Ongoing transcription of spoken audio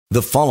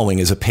The following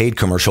is a paid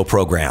commercial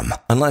program.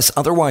 Unless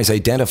otherwise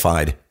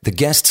identified, the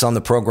guests on the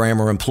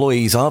program are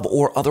employees of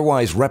or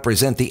otherwise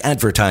represent the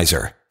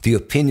advertiser. The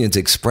opinions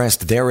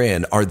expressed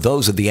therein are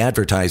those of the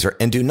advertiser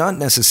and do not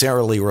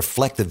necessarily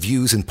reflect the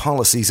views and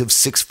policies of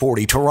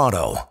 640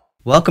 Toronto.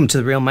 Welcome to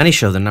The Real Money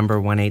Show, the number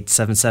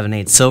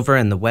 18778 Silver,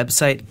 and the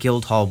website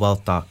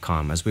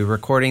guildhallwealth.com. As we're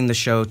recording the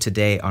show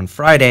today on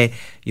Friday,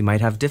 you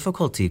might have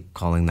difficulty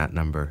calling that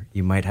number.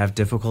 You might have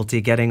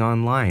difficulty getting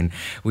online.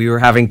 We were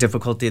having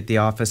difficulty at the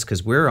office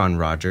because we're on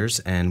Rogers,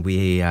 and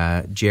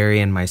Jerry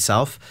and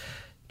myself,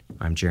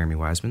 I'm Jeremy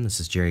Wiseman,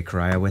 this is Jerry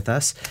Correia with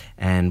us,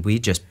 and we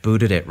just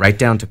booted it right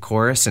down to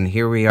chorus, and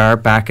here we are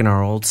back in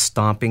our old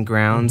stomping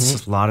grounds.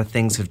 Mm-hmm. A lot of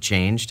things have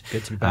changed.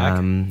 Good to be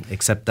back.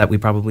 Except that we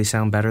probably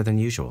sound better than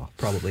usual.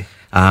 Probably.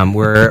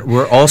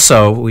 We're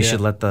also, we should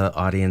let the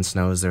audience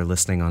know as they're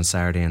listening on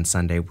Saturday and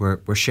Sunday,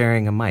 we're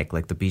sharing a mic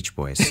like the Beach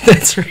Boys.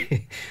 That's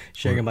right.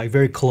 Sharing a mic,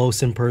 very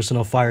close and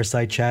personal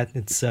fireside chat.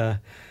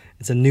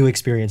 It's a new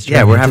experience.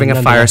 Yeah, we're having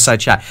a fireside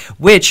chat,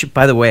 which,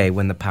 by the way,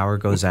 when the power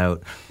goes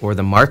out or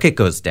the market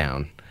goes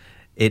down,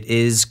 it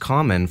is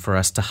common for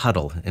us to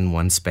huddle in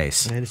one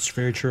space. And it's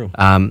very true.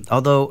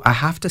 Although I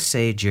have to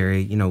say,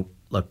 Jerry,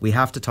 look, we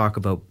have to talk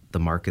about the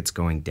markets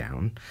going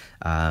down.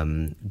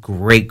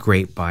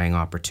 Great buying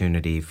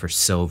opportunity for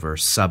silver,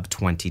 sub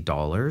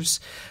 $20.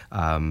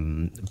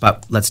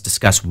 But let's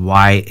discuss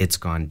why it's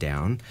gone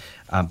down.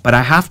 But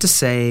I have to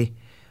say,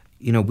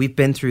 we've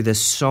been through this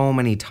so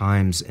many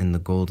times in the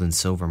gold and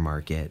silver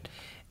market,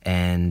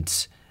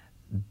 and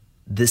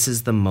this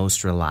is the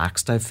most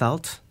relaxed I've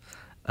felt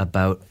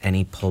about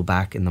any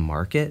pullback in the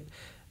market,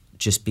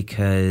 just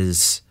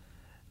because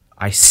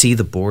I see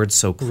the board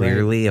so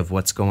clearly of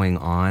what's going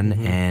on.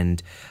 Mm-hmm.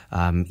 And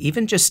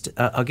even just,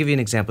 I'll give you an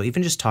example,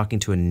 even just talking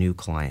to a new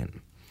client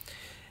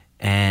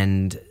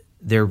and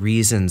their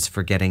reasons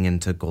for getting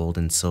into gold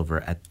and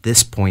silver at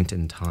this point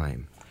in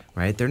time,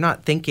 right? They're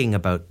not thinking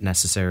about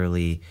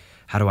necessarily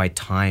how do I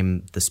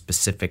time the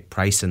specific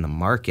price in the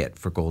market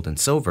for gold and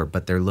silver,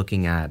 but they're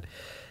looking at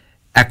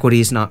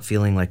equities not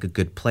feeling like a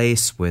good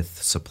place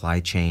with supply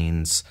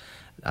chains,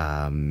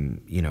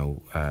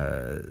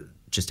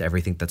 just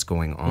everything that's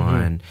going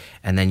on. Mm-hmm.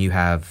 And then you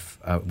have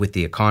with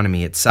the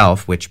economy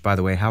itself, which, by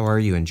the way, how are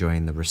you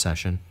enjoying the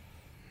recession?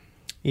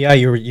 Yeah,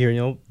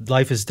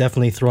 life is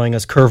definitely throwing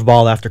us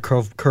curveball after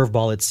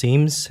curveball, it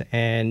seems.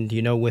 And,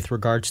 with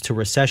regards to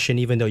recession,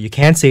 even though you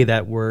can't say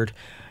that word,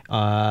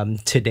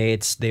 today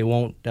they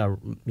won't,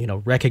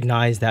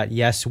 recognize that,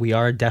 yes, we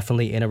are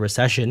definitely in a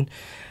recession.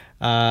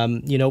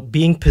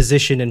 Being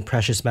positioned in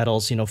precious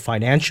metals,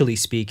 financially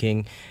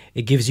speaking,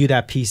 it gives you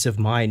that peace of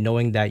mind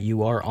knowing that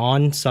you are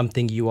on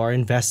something, you are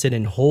invested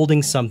in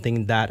holding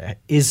something that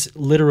is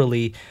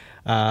literally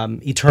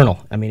eternal.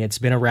 I mean, it's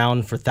been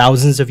around for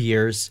thousands of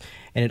years,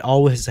 and it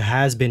always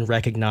has been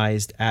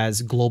recognized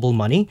as global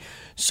money.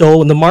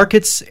 So in the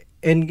markets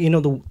and,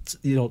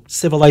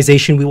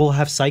 civilization, we will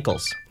have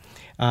cycles.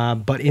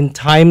 But in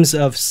times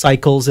of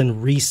cycles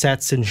and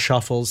resets and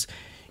shuffles,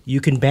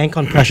 you can bank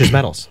on precious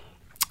metals.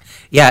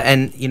 Yeah,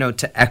 and,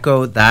 to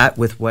echo that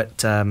with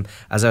what,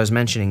 as I was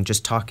mentioning,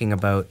 just talking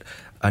about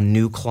a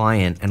new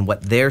client and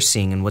what they're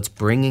seeing and what's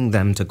bringing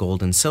them to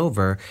gold and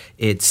silver,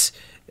 it's,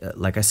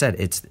 like I said,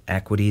 it's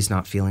equities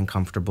not feeling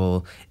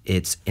comfortable.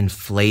 It's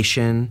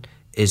inflation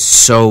is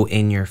so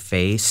in your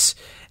face.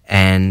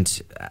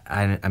 And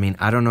I mean,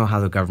 I don't know how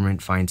the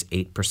government finds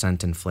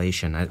 8%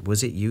 inflation.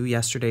 Was it you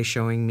yesterday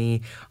showing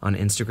me on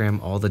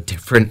Instagram all the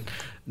different,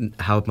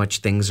 how much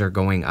things are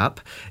going up?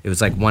 It was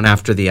like one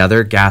after the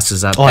other. Gas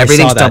is up. Oh,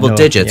 everything's double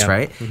digits, yeah.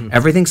 Right? Mm-hmm.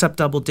 Everything's up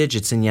double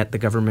digits, and yet the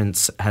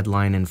government's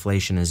headline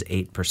inflation is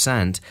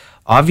 8%.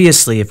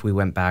 Obviously, if we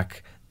went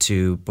back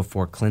to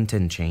before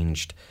Clinton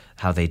changed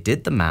how they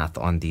did the math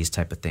on these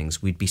type of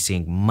things, we'd be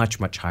seeing much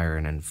higher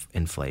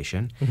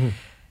inflation. Mm-hmm.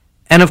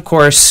 And of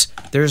course,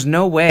 there's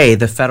no way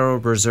the Federal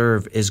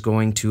Reserve is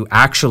going to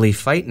actually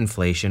fight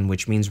inflation,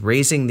 which means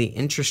raising the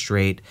interest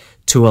rate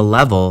to a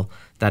level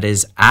that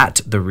is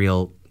at the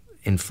real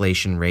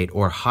inflation rate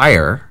or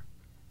higher.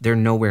 They're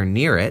nowhere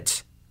near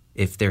it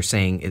if they're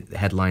saying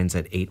headlines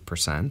at 8%.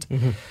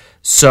 Mm-hmm.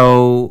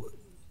 So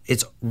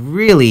it's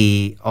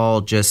really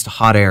all just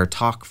hot air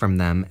talk from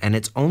them, and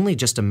it's only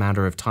just a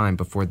matter of time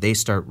before they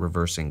start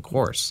reversing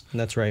course.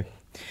 That's right.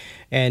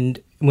 And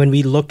when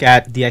we look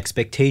at the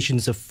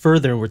expectations of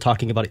further, we're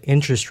talking about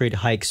interest rate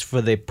hikes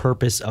for the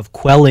purpose of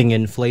quelling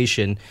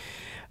inflation.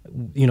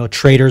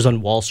 Traders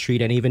on Wall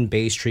Street and even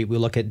Bay Street, we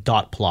look at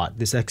dot plot,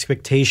 this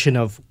expectation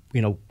of,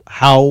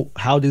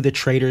 how do the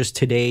traders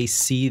today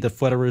see the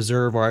Federal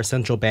Reserve or our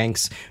central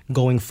banks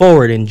going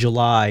forward in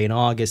July, in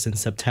August, and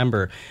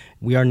September.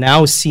 We are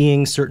now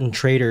seeing certain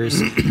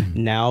traders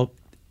now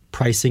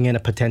pricing in a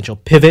potential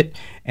pivot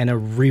and a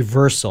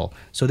reversal.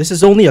 So this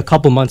is only a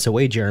couple months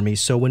away, Jeremy.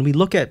 So when we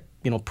look at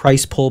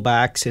price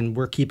pullbacks, and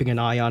we're keeping an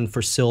eye on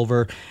for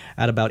silver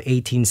at about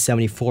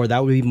 1874,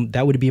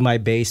 that would be my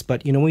base.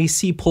 But when we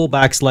see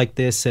pullbacks like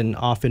this and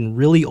often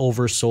really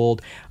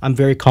oversold, I'm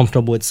very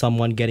comfortable with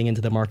someone getting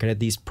into the market at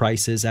these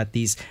prices, at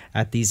these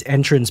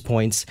entrance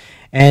points,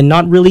 and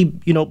not really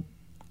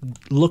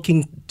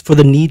looking for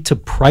the need to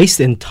price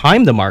and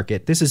time the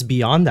market. This is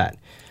beyond that.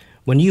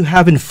 When you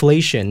have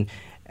inflation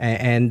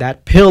and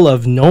that pill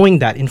of knowing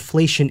that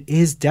inflation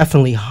is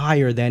definitely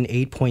higher than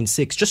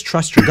 8.6, just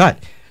trust your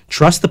gut.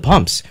 Trust the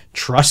pumps.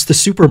 Trust the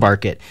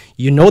supermarket.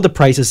 You know the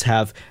prices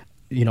have,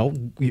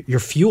 your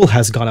fuel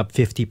has gone up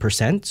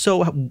 50%.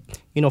 So,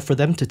 for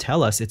them to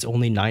tell us it's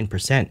only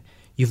 9%,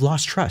 you've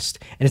lost trust.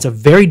 And it's a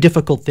very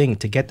difficult thing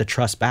to get the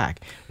trust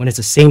back when it's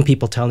the same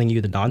people telling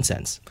you the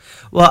nonsense.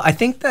 Well, I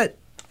think that,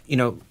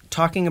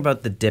 talking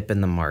about the dip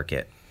in the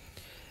market,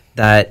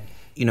 that,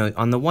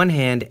 on the one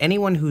hand,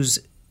 anyone who's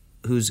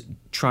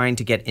trying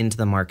to get into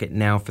the market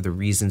now for the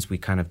reasons we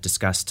kind of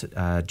discussed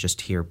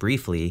just here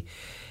briefly,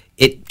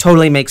 it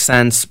totally makes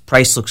sense.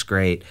 Price looks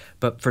great.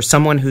 But for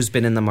someone who's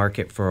been in the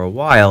market for a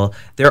while,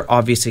 they're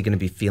obviously going to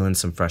be feeling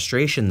some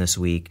frustration this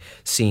week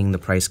seeing the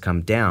price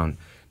come down.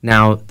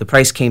 Now, the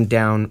price came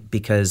down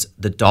because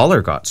the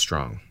dollar got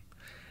strong.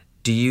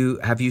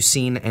 Have you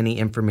seen any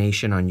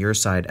information on your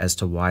side as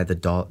to why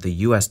the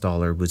U.S.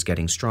 dollar was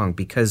getting strong?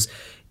 Because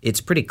it's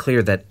pretty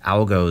clear that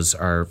algos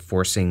are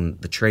forcing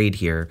the trade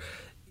here.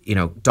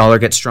 Dollar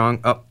gets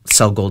strong,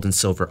 sell gold and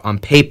silver on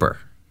paper.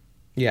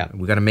 Yeah.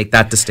 We got to make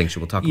that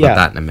distinction. We'll talk about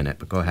that in a minute,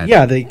 but go ahead.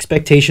 Yeah, the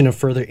expectation of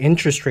further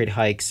interest rate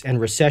hikes and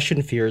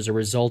recession fears are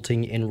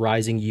resulting in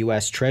rising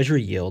U.S.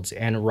 Treasury yields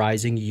and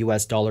rising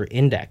U.S. dollar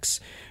index,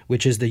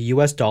 which is the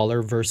U.S.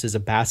 dollar versus a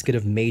basket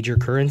of major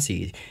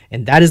currencies.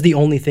 And that is the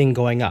only thing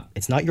going up.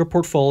 It's not your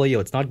portfolio.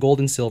 It's not gold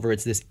and silver.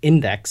 It's this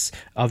index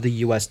of the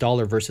U.S.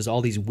 dollar versus all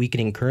these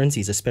weakening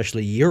currencies,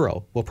 especially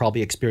euro. We'll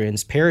probably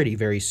experience parity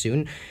very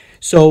soon.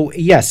 So,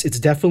 yes, it's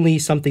definitely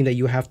something that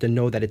you have to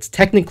know that it's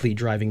technically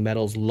driving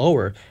metals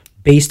lower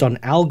based on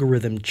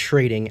algorithm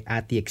trading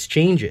at the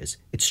exchanges.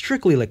 It's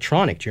strictly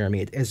electronic,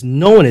 Jeremy, as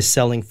no one is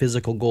selling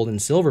physical gold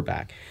and silver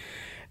back.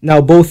 Now,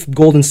 both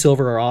gold and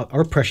silver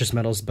are precious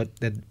metals, but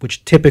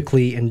which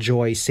typically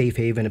enjoy safe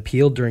haven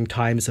appeal during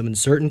times of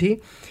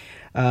uncertainty,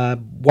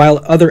 while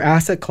other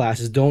asset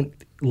classes don't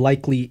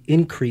likely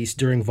increase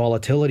during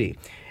volatility.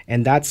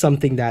 And that's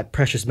something that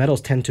precious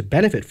metals tend to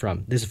benefit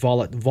from, this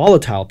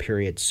volatile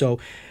period. So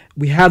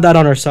we have that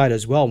on our side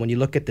as well. When you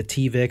look at the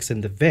TVIX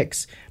and the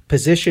VIX,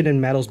 position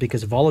in metals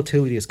because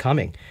volatility is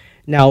coming.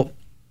 Now,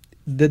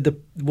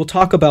 we'll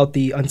talk about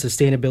the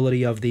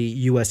unsustainability of the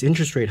U.S.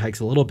 interest rate hikes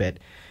a little bit,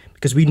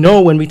 because we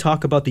know when we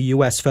talk about the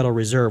U.S. Federal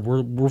Reserve,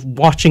 we're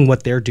watching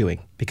what they're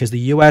doing, because the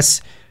U.S.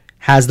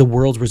 has the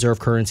world's reserve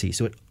currency.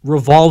 So it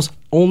revolves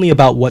only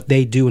about what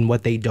they do and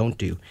what they don't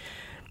do.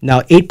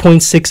 Now,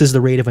 8.6 is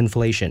the rate of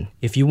inflation.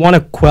 If you want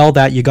to quell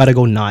that, you got to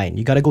go 9.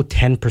 You got to go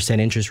 10%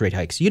 interest rate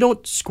hikes. You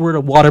don't squirt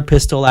a water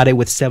pistol at it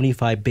with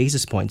 75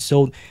 basis points.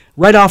 So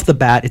right off the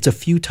bat, it's a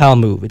futile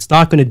move. It's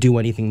not going to do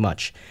anything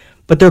much.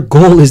 But their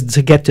goal is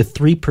to get to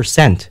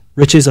 3%,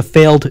 which is a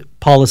failed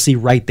policy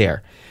right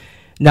there.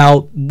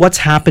 Now, what's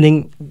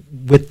happening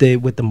with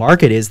the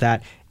market is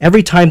that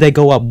every time they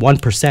go up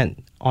 1%,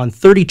 on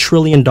 $30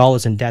 trillion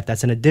in debt,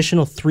 that's an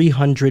additional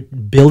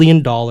 $300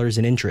 billion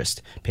in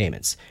interest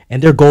payments.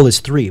 And their goal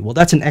is 3. Well,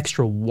 that's an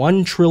extra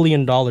 $1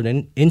 trillion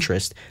in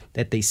interest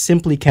that they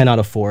simply cannot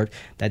afford,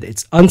 that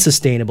it's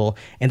unsustainable,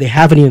 and they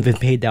haven't even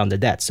paid down the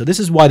debt. So this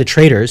is why the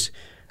traders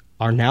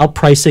are now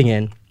pricing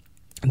in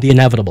the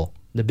inevitable,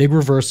 the big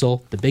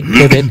reversal, the big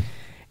pivot,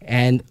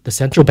 and the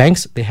central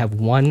banks, they have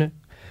one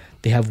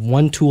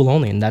tool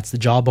only, and that's the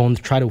jawbone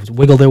to try to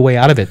wiggle their way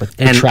out of it, but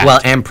they're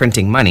trapped. And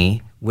printing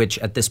money, which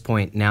at this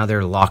point now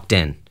they're locked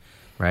in,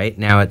 right?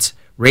 Now it's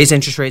raise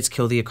interest rates,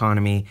 kill the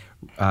economy,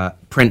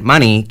 print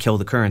money, kill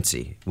the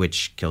currency,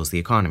 which kills the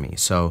economy.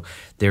 So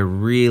they're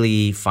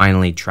really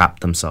finally trapped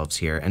themselves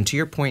here. And to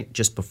your point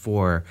just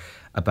before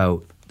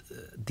about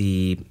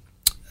the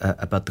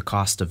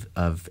cost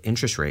of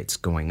interest rates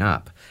going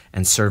up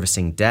and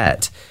servicing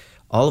debt,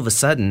 all of a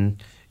sudden,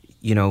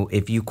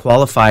 if you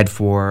qualified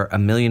for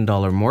 $1 million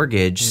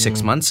mortgage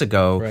 6 months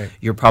ago, right,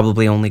 you're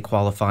probably only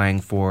qualifying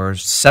for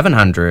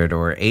 $700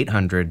 or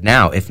 $800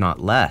 now, if not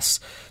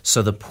less.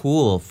 So the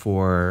pool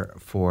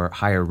for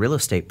higher real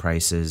estate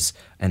prices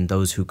and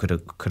those who could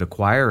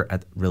acquire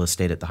real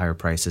estate at the higher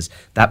prices,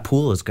 that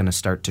pool is going to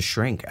start to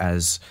shrink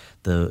as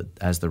the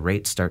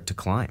rates start to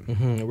climb.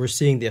 Mm-hmm. We're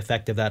seeing the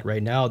effect of that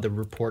right now. The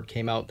report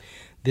came out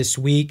this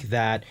week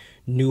that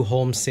new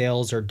home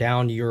sales are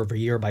down year over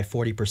year by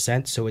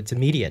 40%. So it's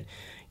immediate.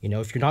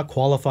 If you're not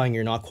qualifying,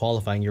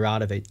 you're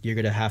out of it. You're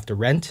going to have to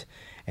rent.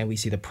 And we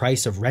see the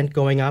price of rent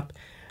going up.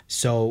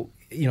 So,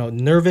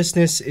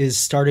 nervousness is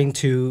starting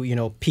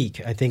to,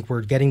 peak. I think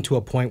we're getting to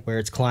a point where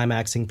it's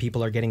climaxing.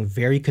 People are getting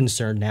very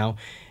concerned now.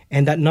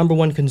 And that number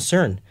one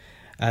concern,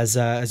 as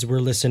we're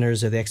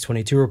listeners of the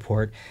X22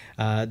 report,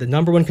 the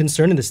number one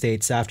concern in the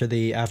States after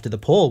the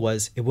poll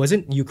was it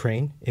wasn't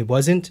Ukraine, it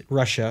wasn't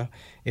Russia,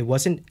 it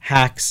wasn't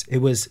hacks, it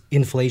was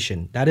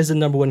inflation. That is the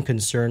number one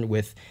concern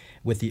with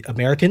the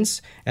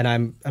Americans, and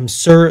I'm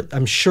sure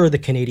the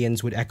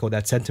Canadians would echo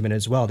that sentiment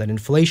as well. That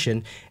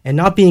inflation and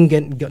not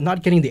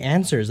getting the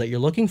answers that you're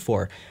looking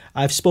for.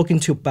 I've spoken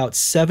to about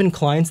 7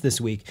 clients this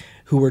week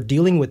who were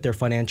dealing with their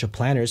financial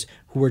planners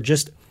who were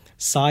just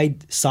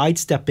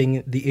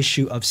sidestepping the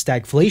issue of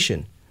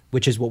stagflation,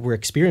 which is what we're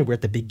experiencing. We're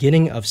at the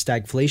beginning of of a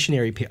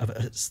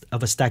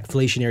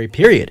stagflationary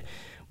period,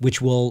 which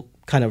will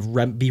kind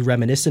of be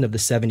reminiscent of the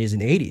 70s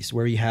and 80s,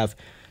 where you have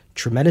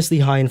tremendously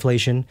high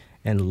inflation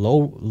and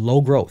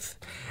low growth.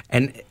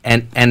 And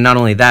not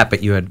only that,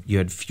 but you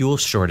had fuel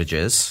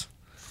shortages,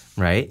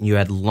 right? You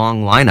had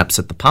long lineups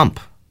at the pump.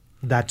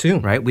 That too.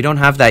 Right? We don't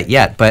have that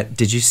yet, but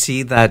did you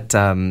see that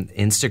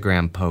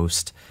Instagram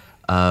post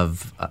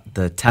of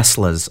the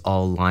Teslas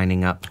all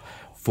lining up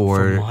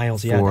for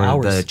miles,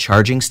 for the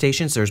charging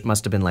stations? There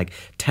must have been like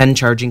 10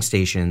 charging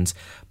stations,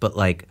 but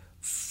like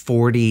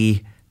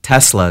 40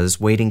 Teslas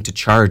waiting to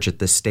charge at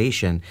this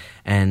station,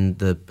 and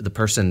the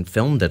person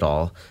filmed it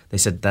all. They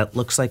said that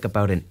looks like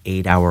about an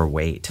 8-hour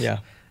wait. Yeah.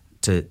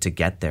 To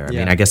get there. I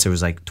mean, I guess there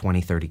was like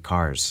 20, 30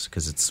 cars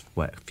because it's,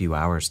 a few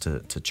hours to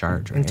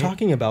charge, right? And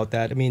talking about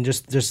that, I mean,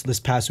 just this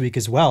past week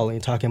as well,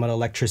 and talking about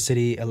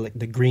electricity,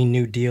 the Green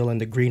New Deal and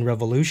the Green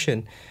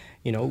Revolution,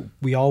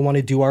 we all want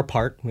to do our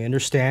part. We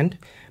understand.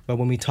 But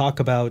when we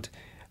talk about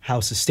how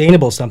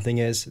sustainable something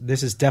is,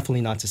 this is definitely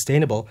not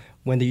sustainable.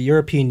 When the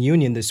European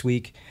Union this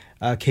week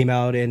came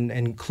out and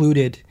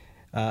included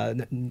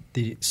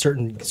the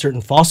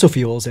certain fossil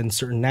fuels and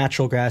certain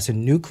natural gas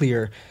and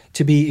nuclear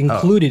to be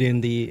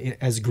included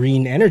as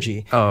green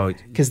energy. Oh,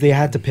 because they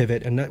had to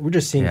pivot, and we're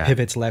just seeing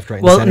pivots left, right,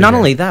 and center. Well, not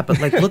only that, but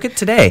like look at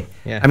today.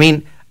 I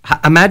mean,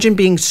 imagine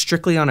being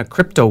strictly on a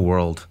crypto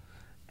world,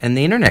 and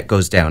the internet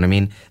goes down. I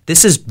mean,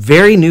 this is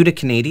very new to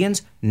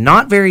Canadians,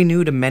 not very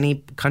new to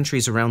many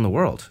countries around the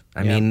world.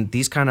 I mean,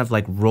 these kind of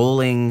like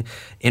rolling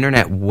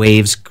internet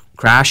waves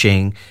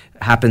crashing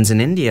happens in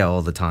India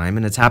all the time,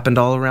 and it's happened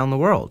all around the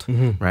world,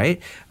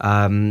 right?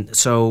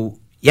 So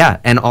yeah,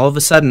 and all of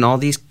a sudden, all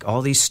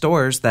these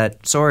stores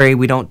that, sorry,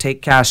 we don't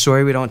take cash.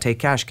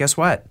 Guess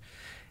what?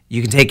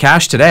 You can take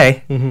cash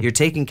today. You're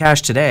taking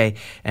cash today,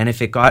 and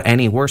if it got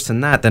any worse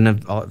than that,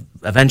 then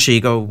eventually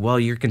you go, well,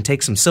 you can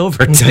take some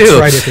silver too. That's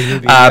right, if they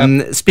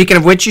need be, Speaking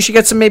of which, you should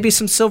get maybe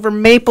some silver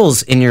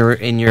maples in your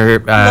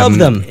love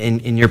them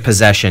in your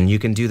possession. You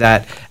can do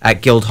that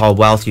at Guildhall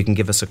Wealth. You can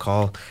give us a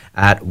call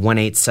at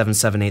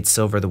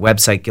 1-877-8-SILVER. The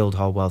website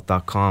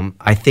guildhallwealth.com.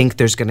 I think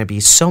there's going to be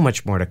so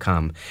much more to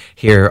come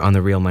here on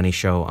the Real Money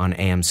Show on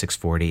AM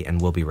 640, and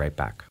we'll be right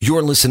back.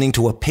 You're listening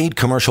to a paid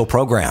commercial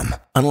program.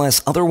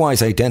 Unless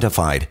otherwise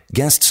identified,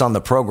 guests on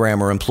the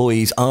program are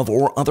employees of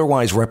or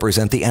otherwise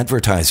represent the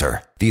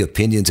advertiser. The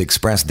opinions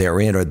expressed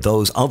therein are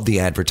those of the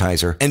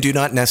advertiser and do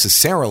not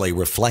necessarily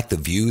reflect the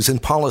views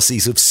and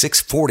policies of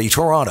 640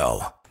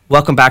 Toronto.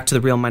 Welcome back to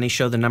the Real Money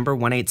Show. The number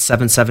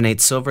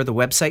 1-877-8-SILVER. The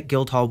website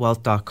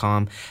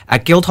guildhallwealth.com.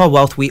 At Guildhall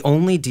Wealth, we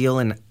only deal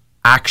in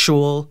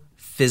actual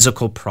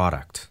physical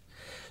product.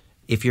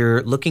 If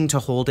you're looking to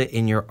hold it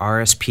in your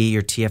RSP,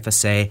 your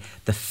TFSA,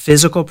 the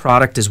physical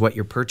product is what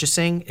you're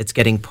purchasing. It's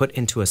getting put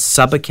into a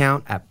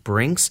sub-account at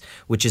Brinks,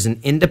 which is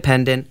an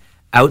independent,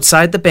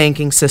 outside the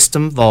banking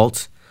system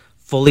vault,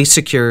 fully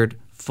secured,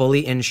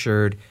 fully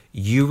insured.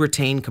 You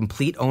retain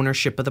complete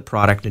ownership of the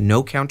product,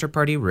 no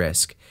counterparty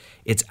risk.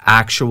 It's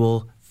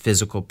actual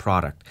physical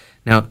product.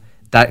 Now,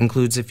 that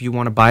includes if you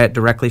want to buy it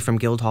directly from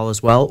Guildhall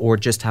as well, or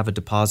just have a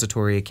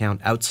depository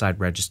account outside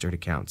registered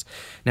accounts.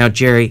 Now,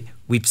 Jerry,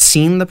 we've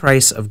seen the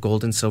price of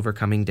gold and silver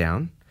coming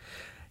down.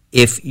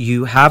 If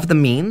you have the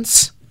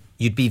means,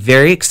 you'd be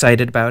very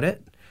excited about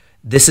it.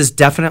 This is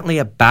definitely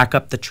a back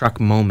up the truck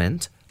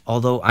moment,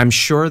 although I'm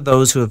sure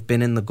those who have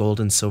been in the gold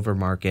and silver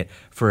market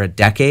for a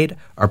decade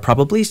are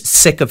probably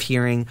sick of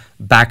hearing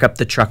back up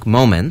the truck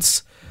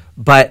moments.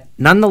 But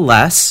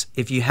nonetheless,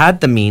 if you had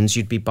the means,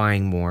 you'd be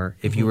buying more.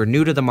 If you were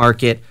new to the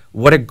market,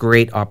 what a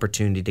great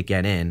opportunity to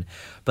get in.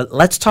 But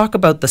let's talk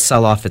about the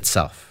sell-off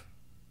itself.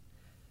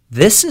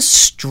 This is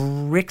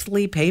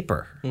strictly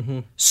paper.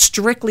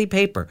 Strictly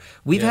paper.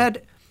 We've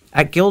had,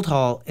 at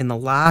Guildhall, in the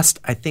last,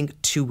 I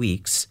think, 2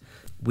 weeks,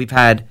 we've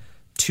had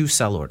 2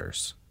 sell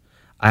orders.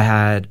 I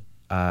had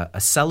a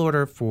sell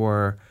order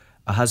for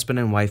a husband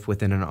and wife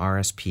within an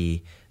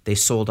RSP. They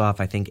sold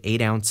off, I think,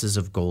 8 ounces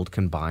of gold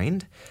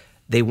combined.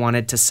 They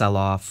wanted to sell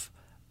off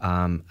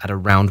at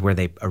around where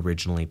they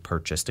originally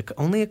purchased.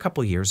 Only a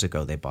couple years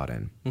ago they bought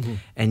in.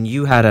 And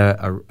you had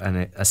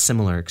a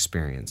similar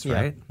experience,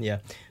 right? Yeah.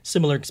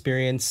 Similar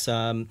experience.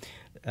 The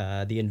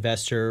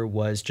investor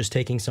was just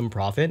taking some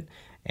profit,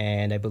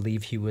 and I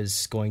believe he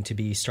was going to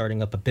be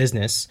starting up a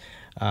business.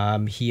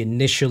 He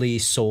initially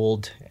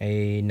sold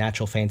a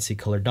natural fancy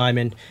colored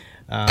diamond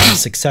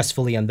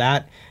successfully on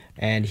that,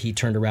 and he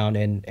turned around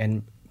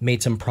and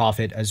made some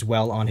profit as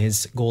well on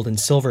his gold and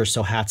silver.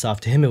 So hats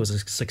off to him. It was a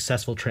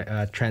successful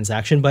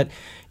transaction. But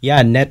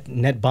yeah,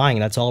 net buying,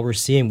 that's all we're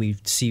seeing. We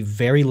see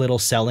very little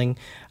selling.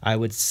 I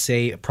would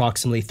say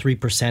approximately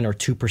 3% or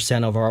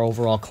 2% of our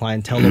overall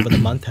clientele over the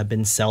month have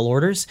been sell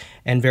orders,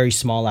 and very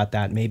small at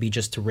that, maybe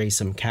just to raise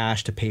some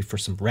cash to pay for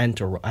some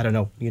rent, or I don't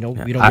know. We don't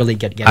really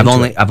get into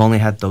it. I've only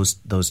had those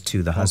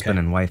two, the husband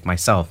and wife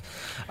myself.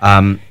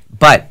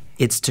 But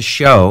it's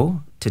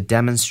to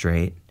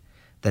demonstrate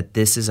that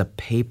this is a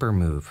paper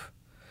move.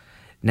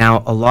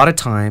 Now, a lot of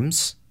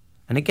times,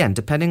 and again,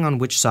 depending on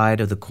which side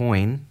of the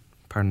coin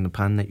pardon the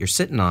pun, that you're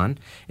sitting on.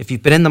 If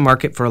you've been in the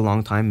market for a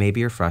long time, maybe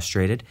you're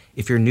frustrated.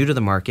 If you're new to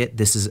the market,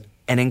 this is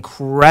an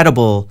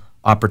incredible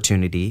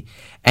opportunity.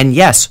 And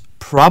yes,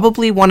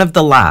 probably one of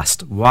the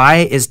last. Why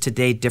is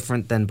today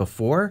different than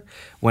before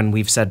when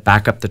we've said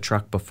back up the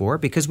truck before?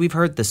 Because we've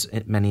heard this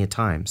many a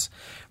times,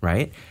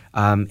 right?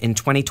 In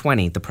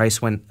 2020, the price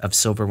of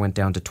silver went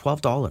down to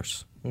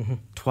 $12.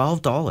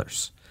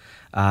 $12.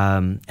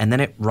 And then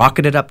it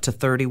rocketed up to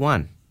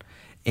 $31.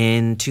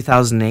 In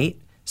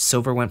 2008,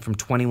 silver went from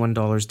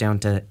 $21 down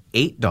to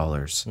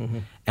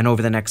 $8. And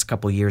over the next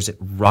couple of years, it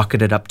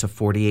rocketed up to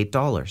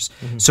 $48.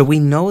 So we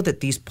know that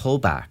these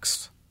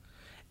pullbacks,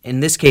 in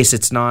this case,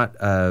 it's not,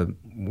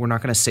 we're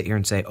not going to sit here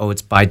and say, oh,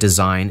 it's by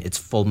design, it's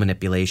full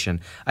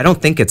manipulation. I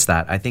don't think it's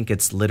that. I think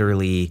it's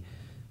literally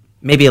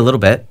maybe a little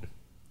bit.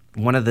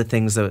 One of the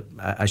things that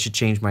I should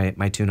change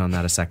my tune on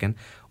that a second.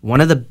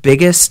 One of the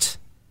biggest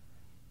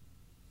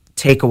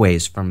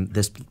takeaways from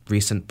this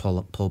recent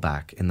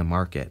pullback in the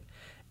market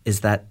is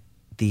that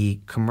the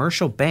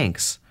commercial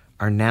banks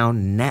are now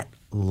net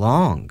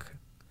long.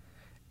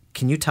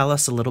 Can you tell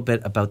us a little bit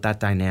about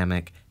that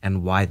dynamic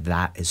and why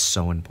that is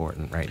so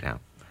important right now?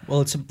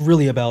 Well, it's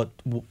really about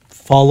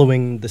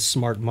following the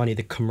smart money,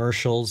 the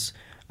commercials.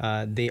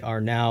 They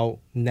are now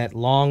net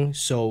long,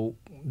 so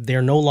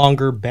they're no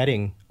longer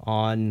betting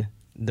on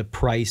the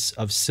price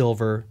of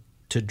silver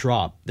to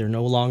drop. They're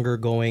no longer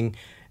going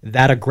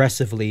that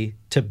aggressively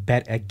to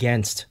bet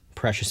against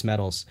precious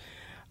metals.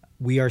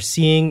 We are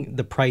seeing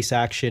the price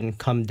action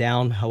come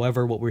down.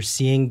 However, what we're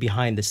seeing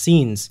behind the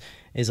scenes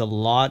is a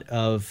lot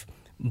of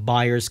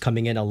buyers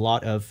coming in, a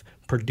lot of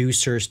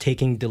producers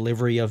taking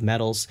delivery of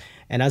metals.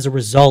 And as a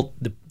result,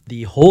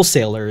 the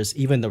wholesalers,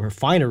 even the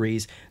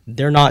refineries,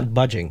 they're not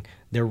budging.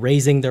 They're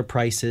raising their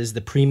prices.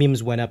 The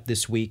premiums went up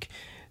this week.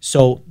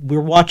 So we're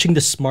watching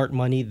the smart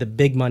money, the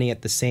big money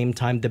at the same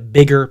time, the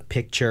bigger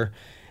picture.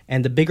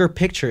 And the bigger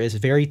picture is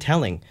very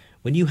telling.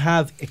 When you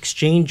have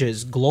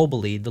exchanges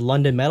globally, the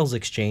London Metals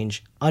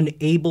Exchange,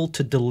 unable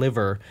to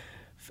deliver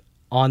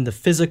on the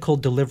physical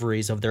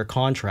deliveries of their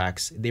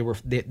contracts, they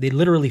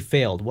literally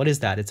failed. What is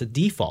that? It's a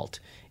default.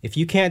 If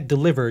you can't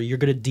deliver, you're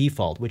going to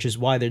default, which is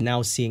why they're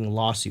now seeing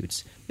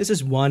lawsuits. This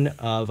is one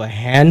of a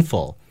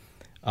handful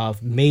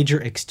of major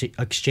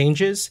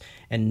exchanges,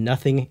 and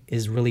nothing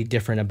is really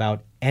different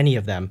about any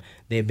of them.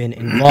 They've been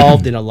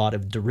involved in a lot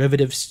of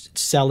derivatives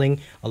selling,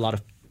 a lot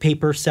of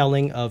paper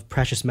selling of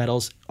precious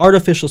metals,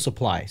 artificial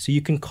supply. So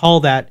you can call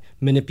that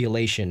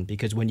manipulation,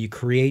 because when you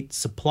create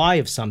supply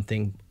of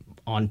something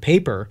on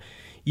paper,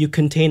 you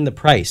contain the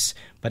price.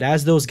 But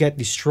as those get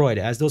destroyed,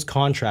 as those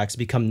contracts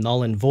become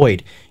null and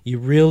void, you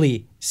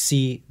really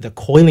see the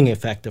coiling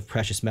effect of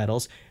precious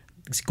metals.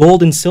 It's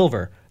gold and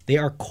silver. They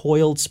are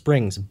coiled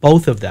springs,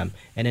 both of them.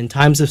 And in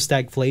times of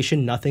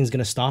stagflation, nothing's going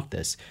to stop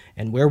this.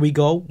 And where we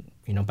go,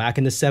 back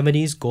in the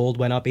 70s, gold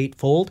went up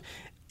 8-fold.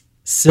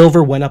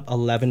 Silver went up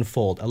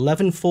 11-fold.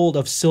 11-fold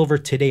of silver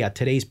today at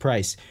today's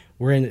price.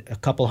 We're in a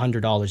couple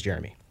 $100,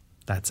 Jeremy.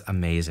 That's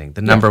amazing.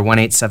 The number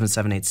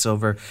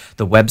 18778-SILVER,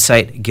 the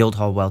website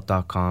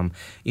guildhallwealth.com.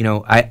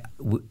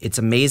 It's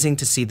amazing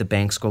to see the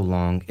banks go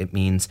long. It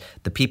means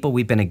the people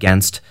we've been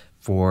against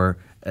for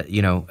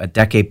a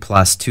decade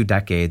plus, 2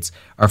 decades,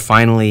 are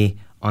finally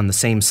on the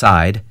same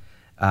side.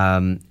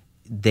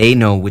 They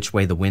know which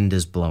way the wind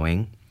is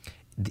blowing.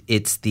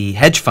 It's the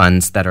hedge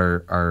funds that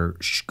are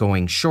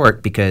going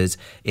short, because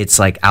it's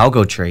like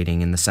algo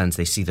trading, in the sense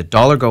they see the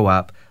dollar go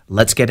up.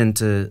 Let's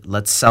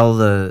sell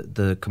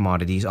the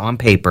commodities on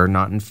paper,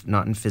 not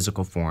in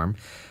physical form.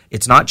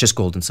 It's not just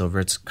gold and silver.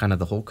 It's kind of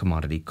the whole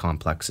commodity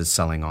complex is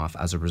selling off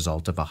as a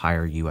result of a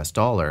higher U.S.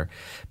 dollar.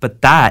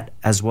 But that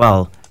as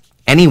well,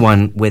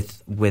 anyone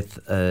with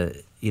a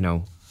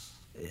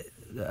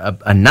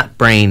nut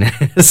brain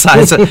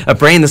a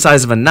brain the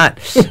size of a nut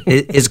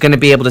is going to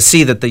be able to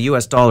see that the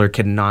U.S. dollar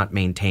cannot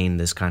maintain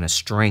this kind of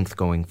strength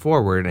going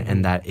forward,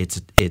 and that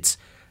it's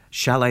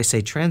shall I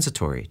say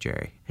transitory,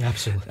 Jerry?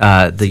 Absolutely.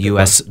 The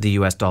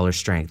U.S. dollar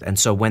strength, and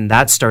so when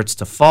that starts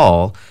to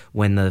fall,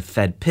 when the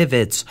Fed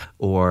pivots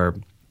or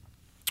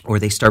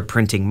they start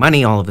printing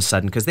money all of a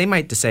sudden, because they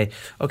might just say,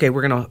 okay,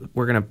 we're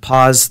gonna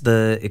pause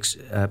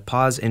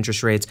pause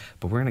interest rates,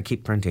 but we're gonna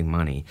keep printing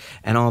money,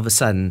 and all of a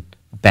sudden,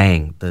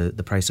 bang,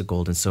 the price of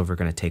gold and silver are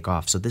going to take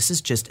off. So this is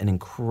just an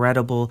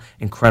incredible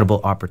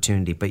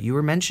opportunity. But you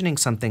were mentioning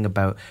something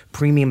about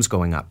premiums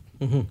going up.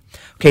 Mm-hmm.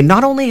 Okay,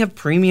 not only have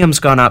premiums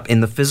gone up in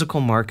the physical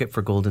market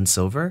for gold and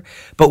silver,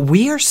 but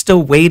we are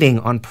still waiting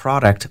on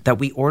product that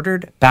we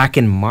ordered back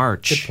in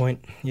March. Good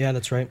point. Yeah,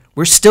 that's right.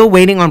 We're still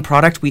waiting on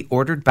product we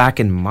ordered back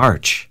in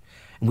March.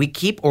 We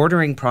keep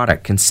ordering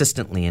product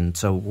consistently, and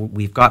so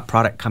we've got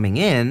product coming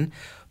in.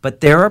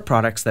 But there are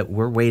products that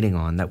we're waiting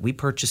on that we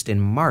purchased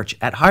in March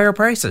at higher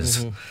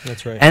prices. Mm-hmm.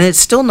 That's right. And it's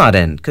still not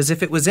in, because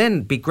if it was in,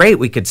 it'd be great.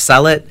 We could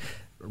sell it,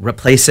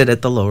 replace it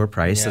at the lower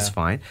price. Yeah. That's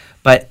fine.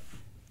 But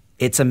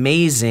it's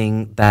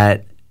amazing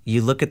that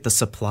you look at the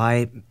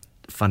supply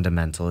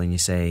fundamental and you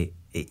say,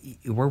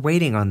 we're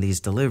waiting on these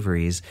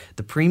deliveries.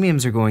 The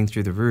premiums are going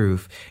through the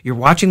roof. You're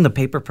watching the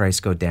paper price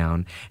go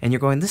down, and you're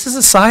going, this is a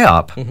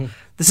psyop.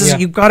 Mm-hmm.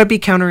 You've got to be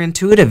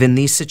counterintuitive in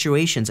these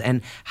situations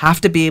and have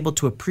to be able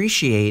to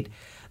appreciate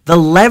the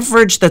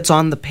leverage that's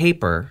on the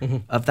paper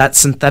of that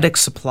synthetic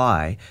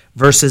supply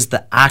versus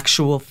the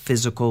actual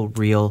physical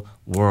real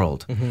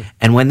world.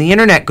 And when the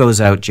internet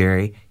goes out,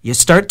 Jerry, you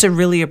start to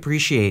really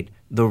appreciate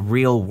the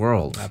real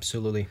world.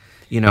 Absolutely.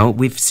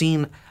 We've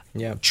seen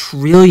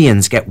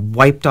trillions get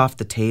wiped off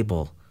the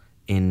table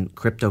in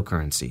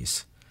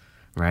cryptocurrencies,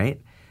 right?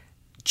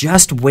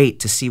 Just wait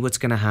to see what's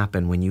going to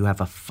happen when you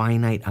have a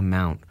finite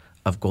amount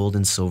of gold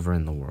and silver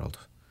in the world.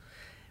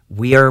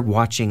 We are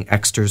watching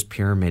Exter's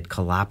pyramid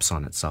collapse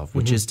on itself,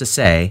 which is to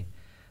say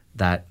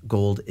that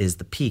gold is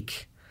the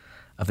peak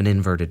of an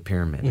inverted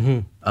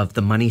pyramid of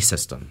the money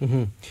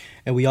system.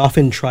 And we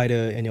often try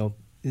to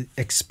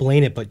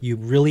explain it, but you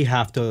really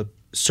have to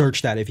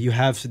search that. If you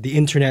have the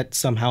internet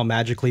somehow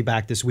magically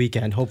back this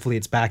weekend, hopefully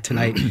it's back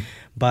tonight,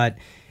 but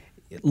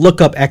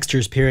look up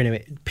Exter's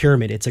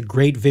pyramid. It's a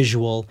great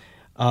visual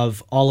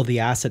of all of the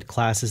asset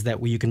classes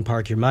that you can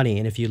park your money.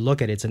 And if you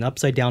look at it, it's an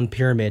upside down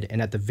pyramid,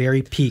 and at the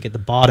very peak, at the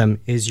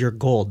bottom, is your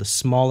gold, the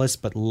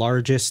smallest but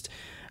largest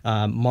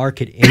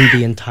market in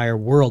the entire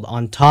world.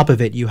 On top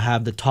of it, you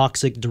have the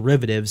toxic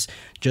derivatives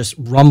just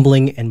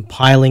rumbling and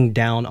piling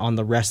down on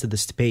the rest of the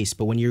space.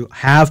 But when you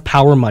have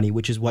power money,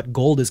 which is what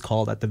gold is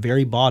called, at the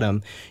very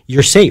bottom,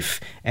 you're safe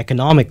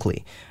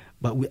economically.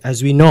 But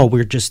as we know,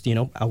 we're just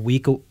a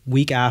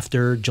week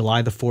after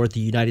July the 4th, the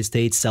United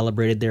States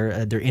celebrated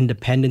their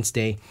Independence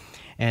Day,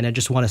 and I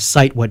just want to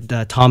cite what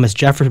Thomas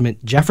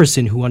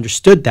Jefferson, who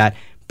understood that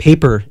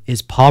paper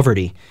is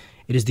poverty.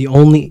 It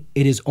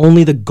is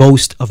only the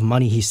ghost of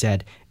money, he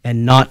said,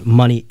 and not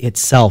money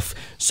itself.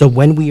 So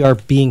when we are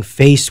being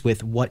faced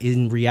with what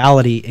in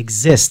reality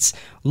exists,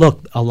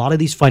 look, a lot of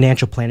these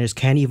financial planners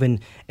can't even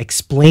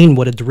explain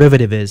what a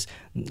derivative is.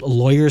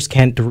 Lawyers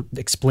can't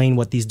explain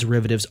what these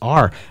derivatives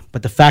are.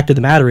 But the fact of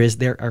the matter is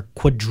there are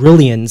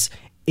quadrillions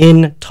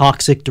in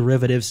toxic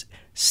derivatives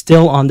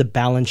still on the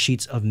balance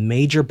sheets of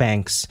major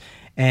banks.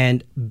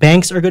 And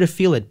banks are going to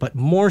feel it, but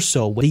more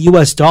so with the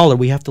U.S. dollar,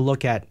 we have to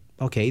look at,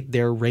 okay,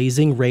 they're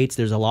raising rates.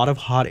 There's a lot of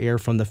hot air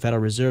from the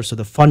Federal Reserve. So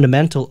the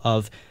fundamental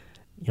of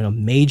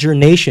major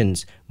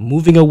nations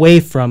moving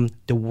away from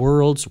the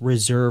world's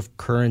reserve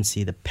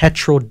currency, the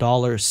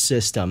petrodollar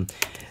system.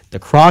 The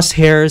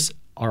crosshairs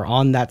are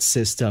on that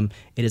system.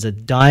 It is a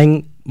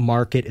dying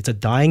market. It's a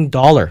dying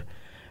dollar.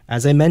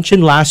 As I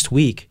mentioned last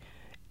week,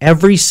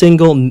 every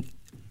single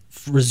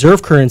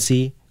reserve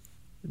currency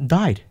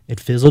died. It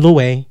fizzled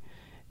away,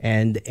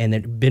 and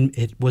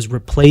it was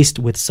replaced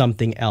with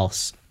something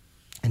else.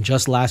 And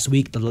just last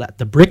week,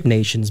 the BRIC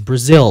nations,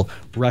 Brazil,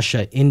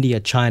 Russia, India,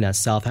 China,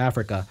 South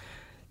Africa,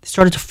 they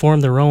started to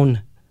form their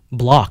own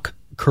block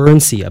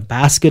currency, a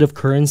basket of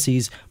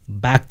currencies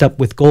backed up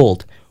with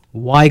gold.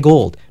 Why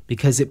gold?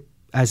 Because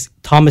as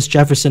Thomas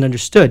Jefferson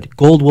understood,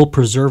 gold will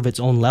preserve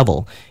its own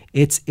level.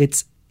 It's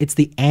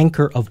the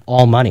anchor of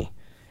all money.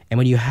 And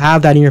when you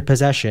have that in your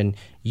possession,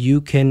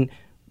 you can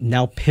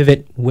now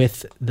pivot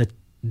with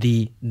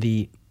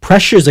the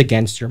pressures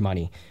against your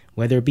money,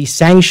 whether it be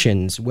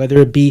sanctions, whether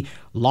it be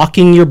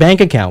locking your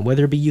bank account,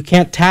 whether it be you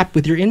can't tap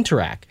with your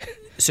Interac.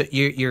 So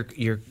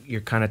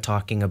you're kind of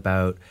talking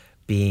about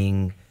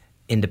being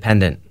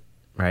independent,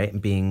 right?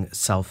 And being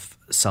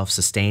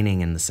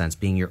self-sustaining in the sense,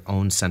 being your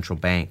own central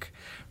bank,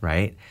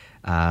 right?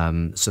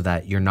 So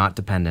that you're not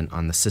dependent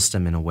on the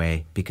system in a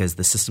way, because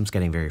the system's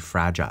getting very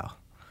fragile.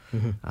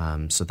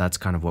 So that's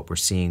kind of what we're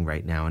seeing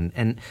right now.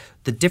 And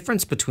the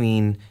difference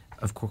between,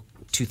 of course,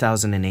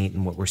 2008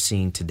 and what we're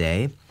seeing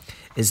today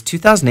is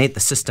 2008 the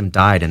system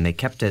died, and they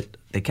kept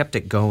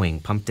it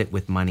going, pumped it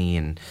with money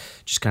and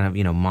just kind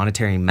of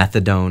monetary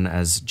methadone,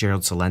 as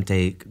Gerald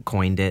Celente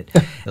coined it.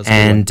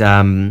 And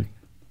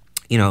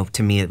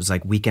to me it was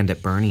like Weekend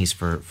at Bernie's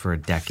for a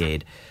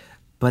decade.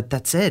 But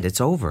that's it.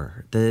 It's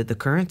over. The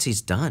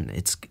currency's done.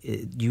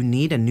 You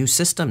need a new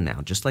system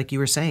now. Just like you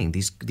were saying,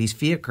 these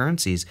fiat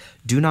currencies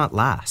do not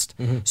last.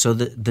 So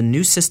the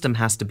new system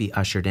has to be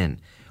ushered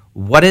in.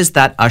 What is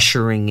that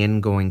ushering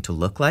in going to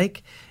look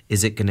like?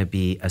 Is it going to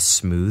be a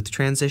smooth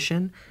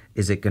transition?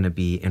 Is it going to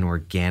be an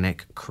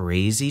organic,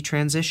 crazy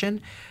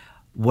transition?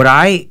 What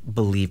I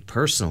believe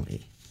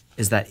personally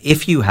is that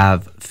if you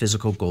have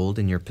physical gold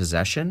in your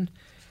possession,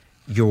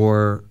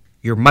 you're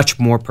much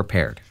more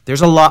prepared.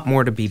 There's a lot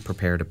more to be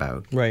prepared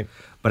about. Right.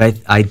 But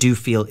I do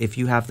feel if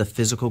you have the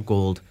physical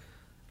gold,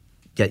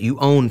 that you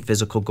own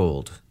physical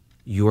gold,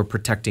 you are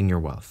protecting your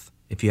wealth.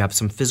 If you have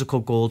some physical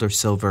gold or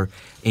silver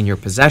in your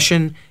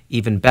possession,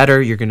 even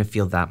better, you're going to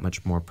feel that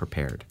much more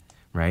prepared,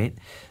 right?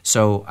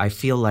 So I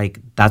feel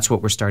like that's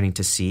what we're starting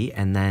to see.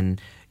 And then,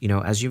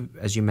 as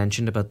you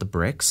mentioned about the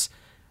BRICS,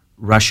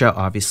 Russia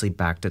obviously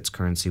backed its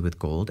currency with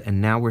gold, and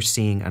now we're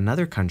seeing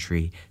another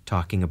country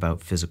talking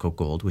about physical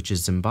gold, which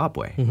is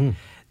Zimbabwe.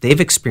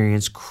 They've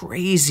experienced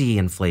crazy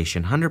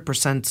inflation,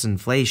 100%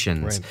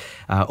 inflations,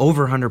 right.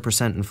 Over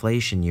 100%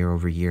 inflation year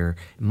over year,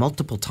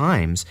 multiple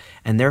times,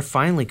 and they're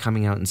finally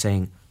coming out and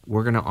saying,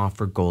 we're going to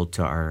offer gold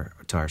to our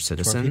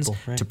citizens people,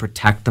 right. to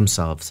protect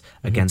themselves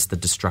against the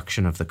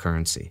destruction of the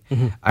currency.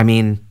 I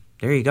mean,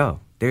 there you go.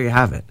 There you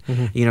have it.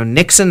 You know,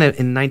 Nixon in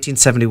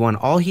 1971,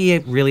 all he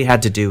really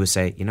had to do was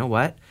say, you know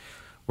what?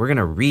 We're going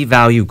to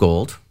revalue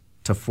gold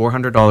to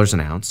 $400 an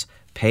ounce,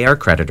 pay our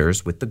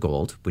creditors with the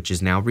gold, which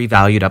is now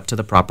revalued up to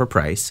the proper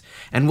price,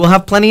 and we'll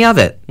have plenty of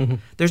it.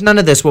 There's none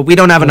of this, well, we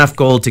don't have enough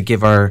gold to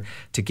give our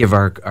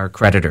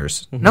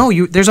creditors.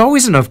 No, there's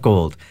always enough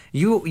gold.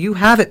 You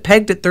have it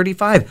pegged at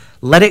 35.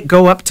 Let it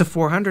go up to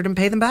 400 and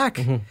pay them back.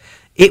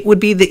 It would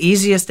be the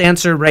easiest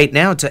answer right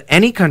now to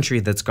any country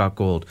that's got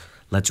gold.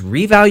 Let's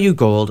revalue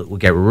gold. We'll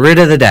get rid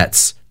of the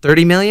debts.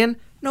 30 million?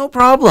 No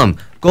problem.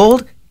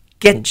 Gold,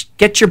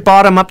 get your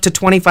bottom up to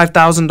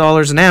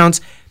 $25,000 an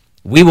ounce.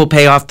 We will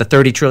pay off the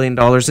 $30 trillion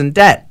in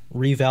debt.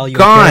 Revalue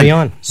Gone. and carry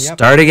on. Yep.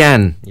 Start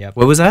again. Yep.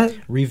 What was that?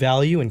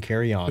 Revalue and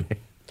carry on.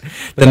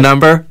 The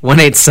number,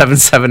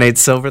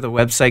 1-877-8-SILVER, the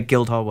website,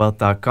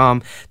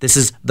 guildhallwealth.com. This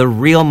is The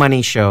Real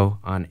Money Show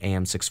on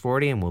AM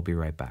 640, and we'll be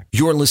right back.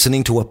 You're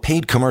listening to a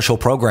paid commercial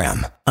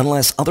program.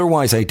 Unless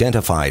otherwise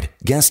identified,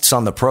 guests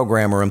on the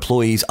program are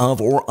employees of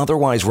or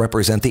otherwise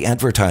represent the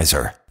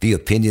advertiser. The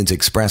opinions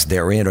expressed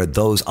therein are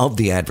those of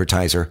the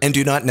advertiser and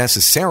do not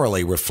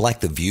necessarily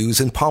reflect the views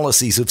and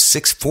policies of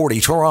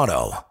 640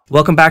 Toronto.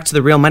 Welcome back to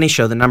The Real Money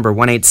Show, the number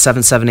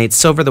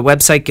 1-877-8-SILVER, the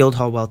website,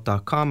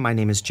 guildhallwealth.com. My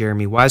name is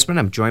Jeremy Wiseman.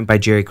 I'm joined by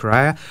Jerry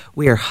Correia.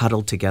 We are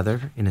huddled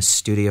together in a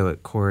studio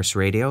at Chorus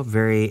Radio.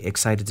 Very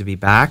excited to be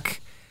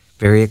back.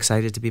 Very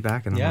excited to be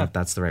back. I don't know if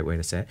that's the right way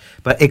to say it,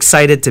 but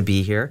excited to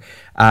be here.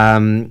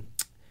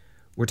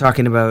 We're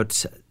talking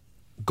about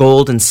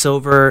gold and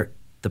silver.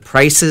 The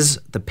prices,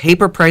 the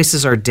paper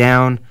prices are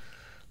down.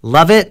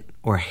 Love it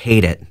or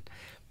hate it.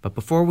 But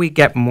before we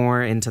get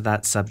more into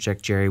that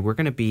subject, Jerry, we're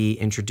going to be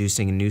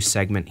introducing a new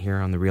segment here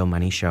on The Real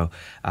Money Show.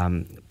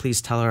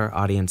 Please tell our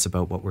audience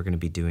about what we're going to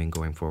be doing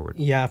going forward.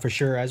 Yeah, for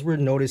sure. As we're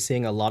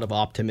noticing a lot of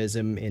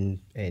optimism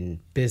in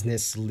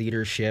business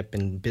leadership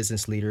and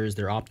business leaders,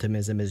 their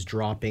optimism is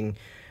dropping,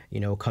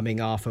 coming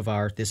off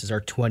of this is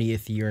our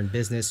 20th year in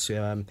business.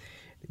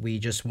 We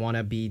just want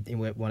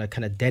to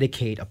kind of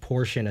dedicate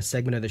a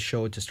segment of the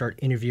show to start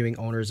interviewing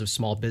owners of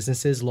small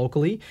businesses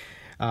locally.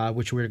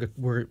 Which we're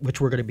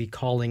going to be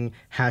calling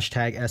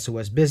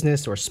 #SOS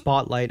Business or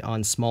Spotlight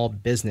on Small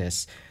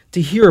Business,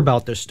 to hear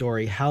about their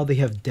story, how they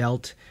have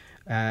dealt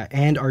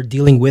and are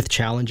dealing with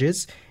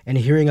challenges, and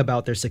hearing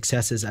about their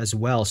successes as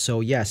well. So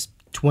yes,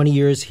 20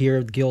 years here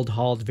at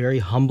Guildhall, very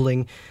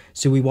humbling.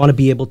 So we want to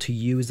be able to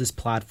use this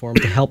platform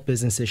to help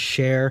businesses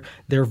share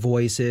their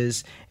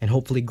voices and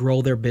hopefully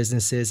grow their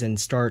businesses and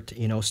start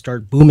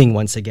booming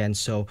once again.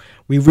 So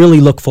we really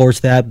look forward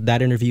to that.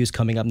 That interview is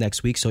coming up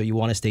next week, so you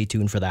want to stay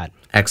tuned for that.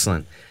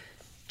 Excellent.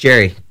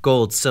 Jerry,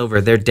 gold,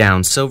 silver, they're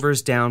down.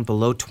 Silver's down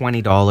below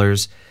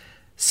 $20.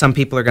 Some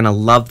people are going to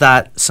love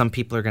that. Some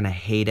people are going to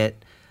hate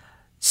it.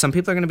 Some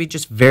people are going to be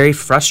just very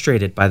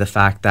frustrated by the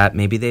fact that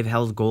maybe they've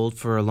held gold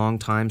for a long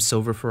time,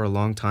 silver for a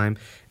long time,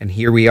 and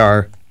here we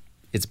are.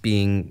 It's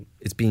being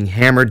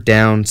hammered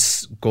down.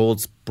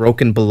 Gold's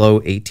broken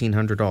below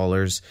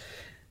 $1,800.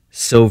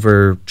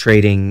 Silver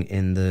trading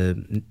in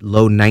the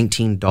low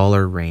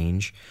 $19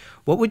 range.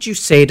 What would you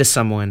say to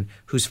someone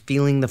who's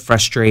feeling the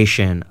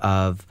frustration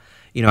of,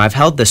 I've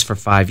held this for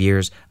 5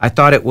 years. I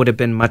thought it would have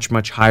been much,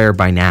 much higher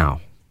by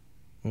now.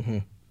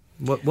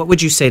 What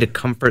would you say to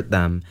comfort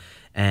them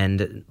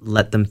and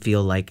let them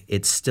feel like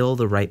it's still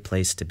the right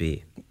place to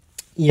be?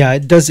 Yeah,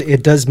 it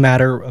does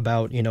matter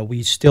about,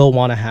 we still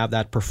want to have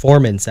that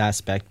performance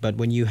aspect, but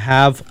when you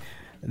have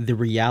the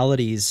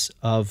realities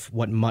of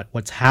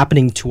what's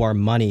happening to our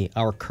money,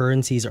 our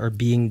currencies are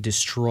being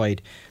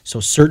destroyed. So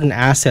certain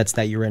assets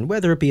that you're in,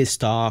 whether it be a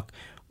stock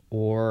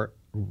or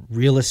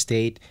real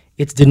estate,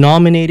 it's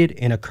denominated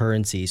in a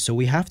currency. So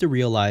we have to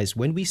realize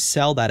when we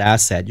sell that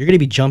asset, you're going to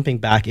be jumping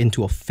back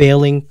into a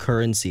failing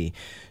currency.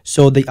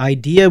 So the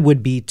idea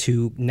would be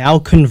to now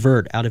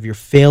convert out of your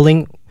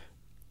failing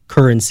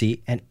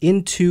currency and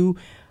into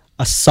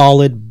a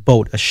solid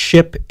boat, a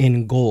ship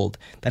in gold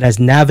that has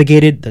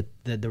navigated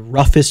the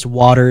roughest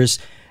waters.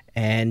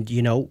 And,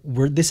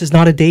 this is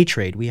not a day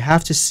trade. We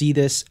have to see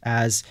this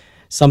as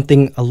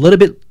something a little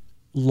bit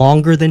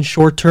longer than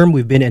short term.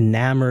 We've been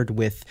enamored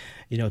with,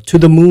 to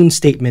the moon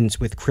statements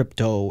with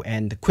crypto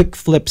and the quick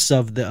flips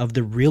of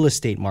the real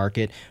estate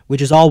market,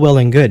 which is all well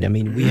and good. I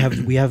mean, we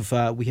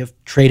have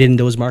traded in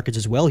those markets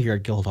as well here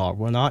at Guildhall.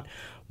 We're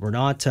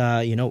not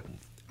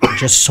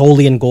just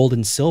solely in gold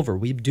and silver.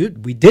 We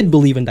did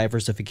believe in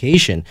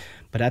diversification,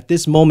 but at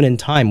this moment in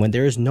time, when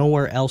there is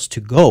nowhere else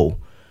to go,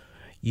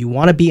 you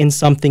want to be in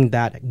something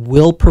that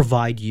will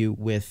provide you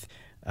with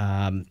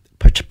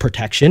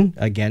protection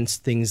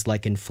against things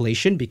like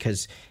inflation.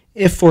 Because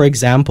if, for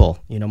example,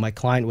 my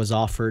client was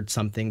offered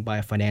something by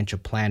a financial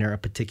planner, a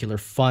particular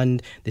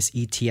fund, this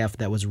ETF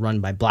that was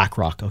run by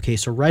BlackRock. Okay,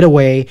 so right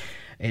away,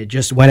 it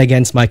just went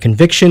against my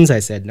convictions. I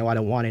said, no, I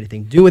don't want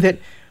anything to do with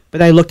it.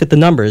 But I looked at the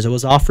numbers. It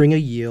was offering a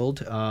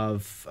yield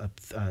of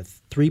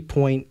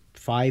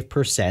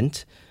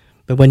 3.5%,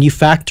 But when you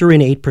factor in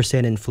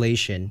 8%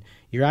 inflation,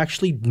 you're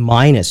actually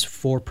minus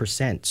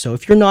 4%. So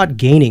if you're not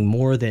gaining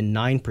more than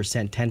 9%,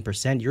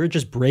 10%, you're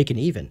just breaking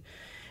even.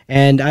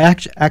 And I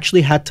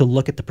actually had to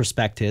look at the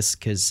prospectus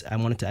because I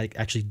wanted to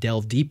actually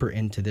delve deeper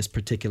into this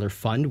particular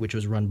fund, which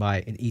was run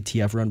by an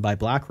ETF run by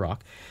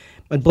BlackRock.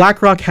 But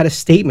BlackRock had a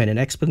statement, an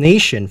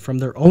explanation from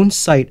their own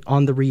site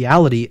on the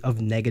reality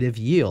of negative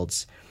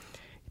yields.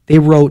 They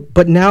wrote,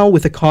 but now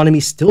with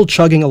economy still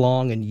chugging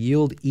along and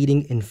yield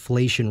eating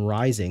inflation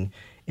rising,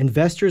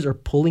 investors are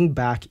pulling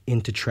back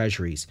into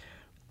treasuries.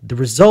 The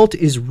result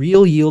is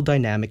real yield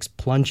dynamics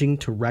plunging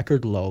to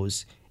record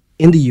lows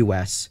in the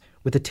U.S.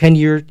 with a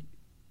 10-year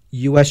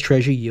U.S.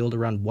 Treasury yield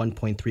around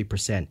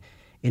 1.3%.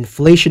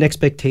 Inflation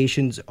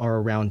expectations are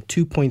around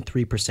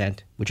 2.3%,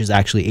 which is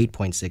actually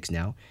 8.6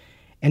 now,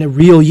 and a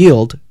real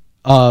yield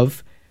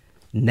of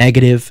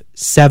negative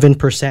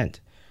 7%.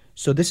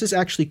 So this is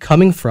actually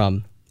coming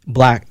from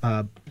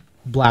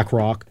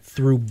BlackRock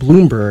through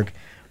Bloomberg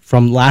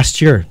from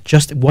last year.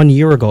 Just 1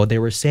 year ago, they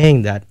were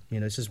saying that,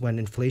 this is when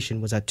inflation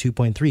was at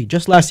 2.3.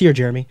 Just last year,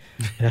 Jeremy.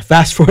 And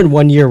fast forward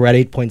 1 year, we're at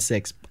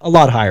 8.6. A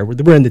lot higher.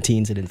 We're in the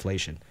teens in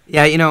inflation.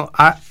 Yeah,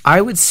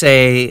 I would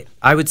say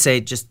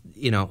just,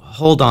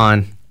 hold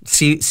on.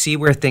 See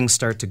where things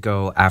start to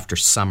go after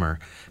summer,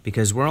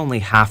 because we're only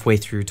halfway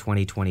through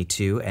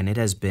 2022, and it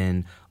has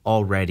been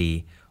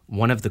already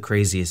one of the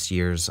craziest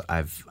years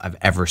I've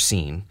ever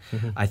seen.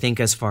 Mm-hmm. I think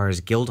as far as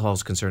Guildhall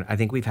is concerned, I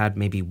think we've had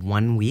maybe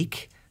 1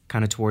 week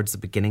kind of towards the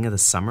beginning of the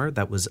summer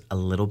that was a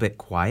little bit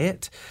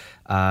quiet.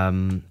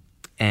 And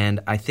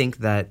I think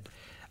that,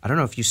 I don't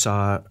know if you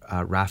saw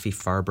Rafi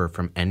Farber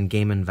from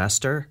Endgame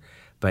Investor,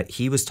 but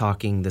he was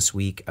talking this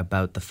week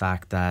about the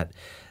fact that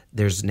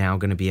there's now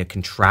going to be a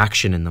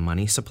contraction in the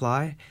money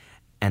supply.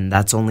 And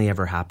that's only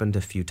ever happened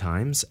a few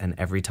times. And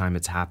every time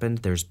it's happened,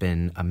 there's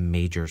been a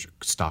major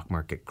stock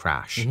market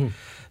crash. Mm-hmm.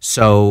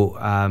 So,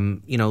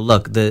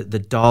 look, the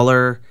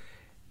dollar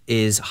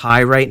is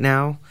high right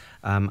now.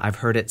 I've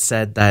heard it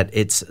said that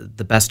it's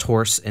the best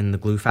horse in the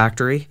glue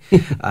factory.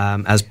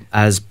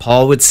 As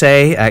Paul would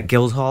say at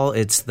Guildhall,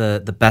 it's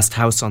the best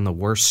house on the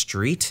worst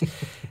street.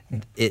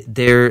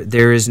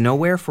 There is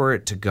nowhere for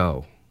it to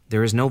go.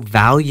 There is no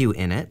value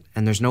in it,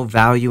 and there's no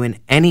value in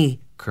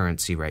any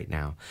currency right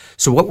now.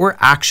 So what we're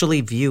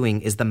actually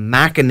viewing is the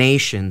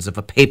machinations of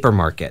a paper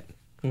market.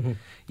 Mm-hmm.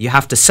 You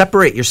have to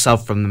separate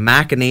yourself from the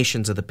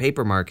machinations of the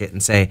paper market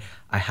and say,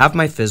 I have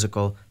my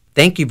physical.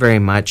 Thank you very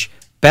much.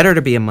 Better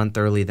to be a month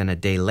early than a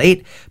day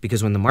late,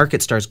 because when the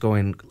market starts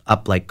going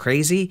up like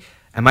crazy,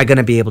 am I going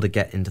to be able to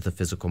get into the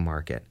physical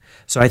market?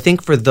 So I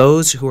think for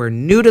those who are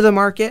new to the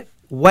market,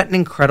 what an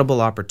incredible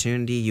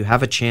opportunity. You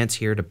have a chance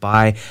here to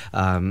buy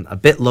a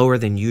bit lower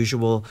than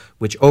usual,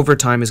 which over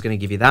time is going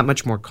to give you that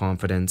much more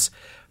confidence.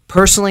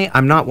 Personally,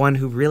 I'm not one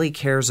who really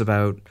cares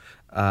about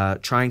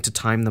trying to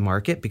time the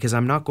market, because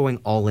I'm not going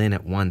all in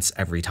at once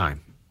every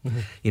time.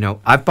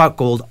 Mm-hmm. I've bought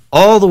gold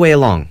all the way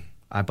along.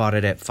 I bought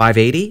it at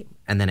 $580.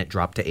 And then it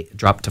dropped to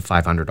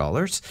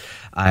 $500.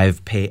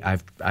 I've paid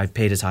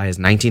as high as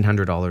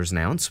 $1,900 an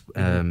ounce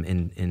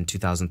in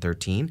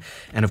 2013,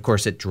 and of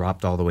course it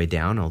dropped all the way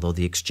down. Although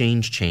the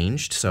exchange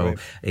changed, so right.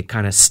 It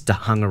kind of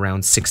hung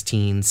around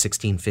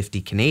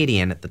 1650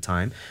 Canadian at the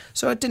time.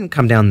 So it didn't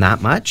come down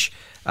that much.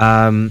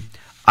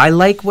 I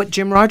like what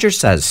Jim Rogers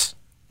says.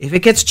 If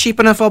it gets cheap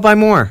enough, I'll buy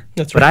more.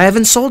 That's right. But I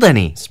haven't sold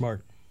any.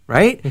 Smart.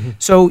 Right? Mm-hmm.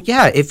 So,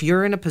 yeah, if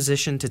you're in a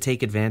position to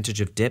take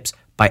advantage of dips,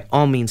 by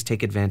all means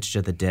take advantage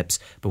of the dips.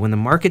 But when the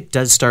market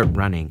does start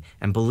running,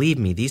 and believe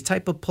me, these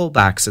type of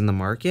pullbacks in the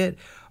market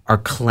are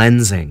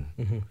cleansing.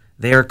 Mm-hmm.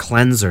 They are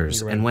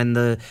cleansers. Right. And when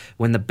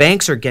the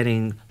banks are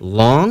getting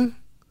long,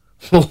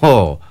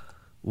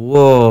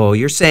 whoa,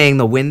 you're saying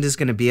the wind is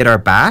going to be at our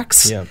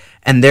backs? Yeah.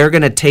 And they're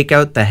going to take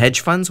out the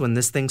hedge funds when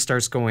this thing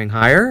starts going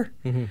higher?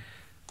 Mm-hmm.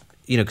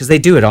 Because they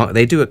do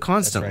it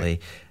constantly.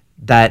 That's right.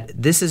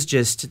 That this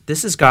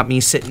has got me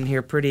sitting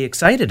here pretty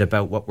excited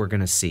about what we're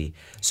going to see.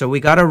 So we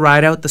got to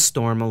ride out the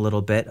storm a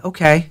little bit.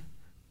 Okay,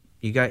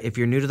 if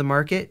you're new to the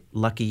market,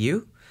 lucky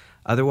you.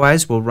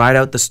 Otherwise, we'll ride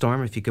out the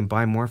storm. If you can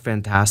buy more,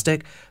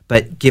 fantastic.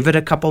 But give it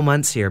a couple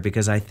months here,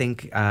 because I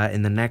think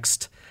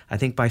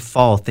by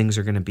fall things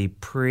are going to be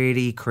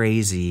pretty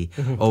crazy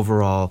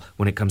overall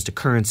when it comes to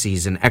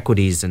currencies and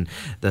equities and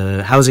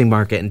the housing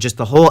market and just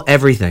the whole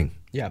everything.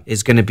 Yeah,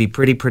 is going to be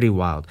pretty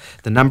wild.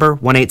 The number,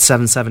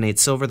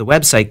 1-877-8-SILVER. The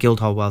website,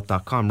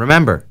 guildhallwealth.com.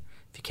 Remember,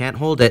 if you can't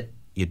hold it,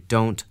 you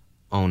don't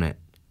own it.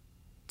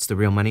 It's The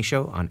Real Money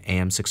Show on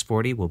AM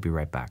 640. We'll be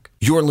right back.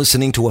 You're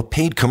listening to a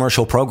paid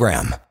commercial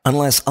program.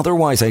 Unless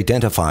otherwise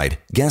identified,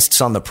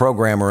 guests on the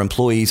program are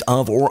employees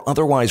of or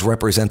otherwise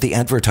represent the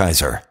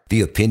advertiser.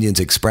 The opinions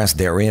expressed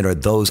therein are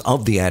those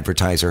of the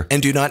advertiser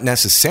and do not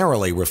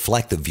necessarily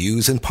reflect the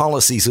views and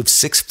policies of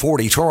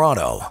 640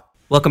 Toronto.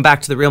 Welcome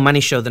back to The Real Money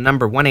Show. The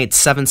number,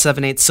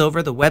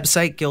 1-877-8-SILVER. The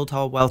website,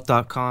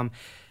 guildhallwealth.com.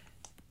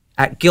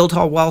 At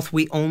Guildhall Wealth,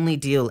 we only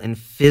deal in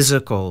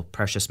physical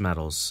precious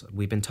metals.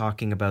 We've been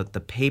talking about the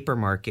paper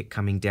market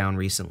coming down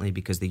recently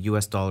because the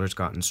U.S. dollar's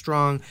gotten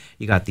strong.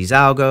 You got these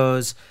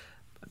algos.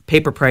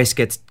 Paper price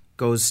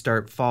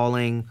start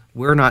falling.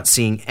 We're not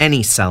seeing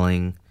any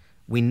selling.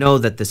 We know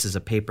that this is a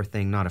paper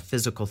thing, not a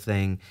physical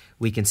thing.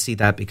 We can see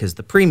that because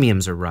the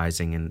premiums are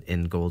rising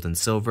in gold and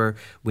silver.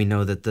 We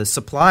know that the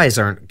supplies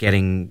aren't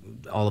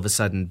getting all of a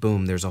sudden,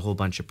 boom, there's a whole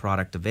bunch of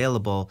product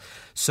available.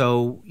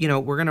 So,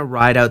 we're going to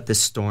ride out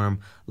this storm.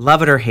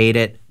 Love it or hate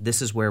it,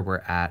 this is where we're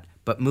at.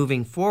 But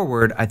moving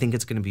forward, I think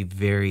it's going to be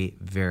very,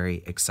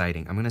 very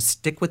exciting. I'm going to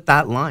stick with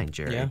that line,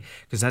 Jerry,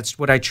 because that's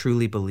what I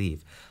truly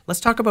believe. Let's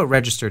talk about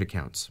registered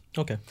accounts.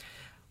 Okay.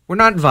 We're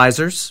not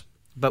advisors,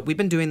 but we've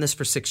been doing this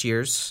for 6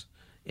 years.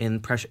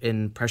 In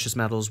precious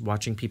metals,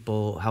 helping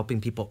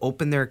people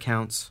open their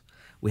accounts.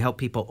 We help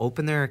people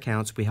open their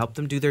accounts. We help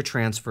them do their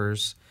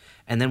transfers.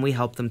 And then we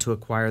help them to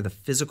acquire the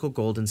physical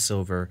gold and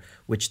silver,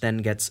 which then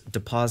gets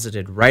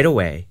deposited right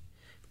away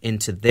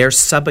into their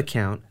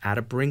sub-account at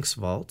a Brinks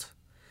vault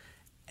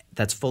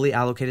that's fully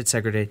allocated,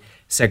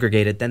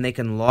 segregated. Then they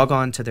can log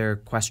on to their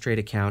Questrade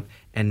account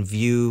and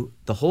view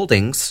the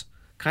holdings,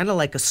 kind of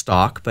like a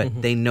stock,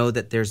 but they know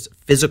that there's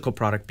physical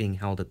product being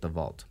held at the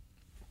vault.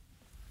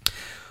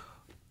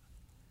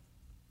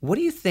 What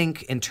do you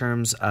think in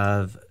terms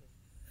of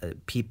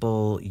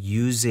people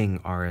using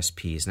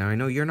RSPs? Now, I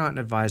know you're not an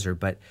advisor,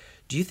 but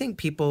do you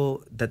think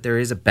that there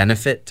is a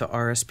benefit to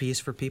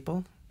RSPs for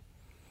people?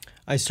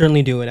 I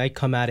certainly do, and I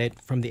come at it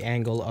from the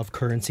angle of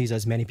currencies,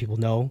 as many people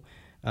know.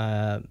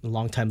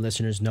 Longtime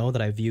listeners know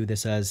that I view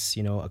this as,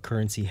 a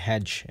currency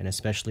hedge, and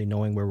especially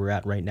knowing where we're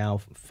at right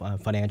now,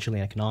 financially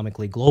and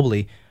economically,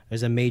 globally,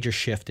 there's a major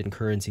shift in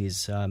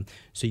currencies.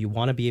 So you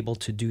want to be able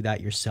to do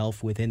that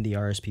yourself within the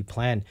RSP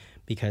plan,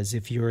 because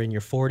if you're in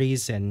your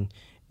 40s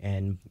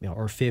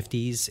or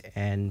 50s,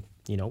 and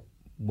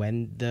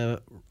when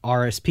the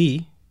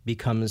RSP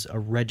becomes a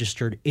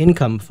registered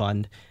income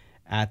fund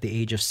at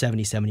the age of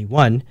 70,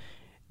 71,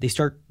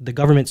 the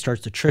government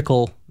starts to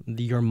trickle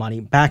your money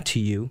back to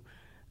you.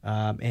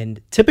 And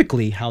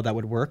typically how that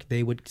would work,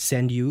 they would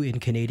send you in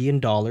Canadian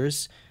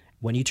dollars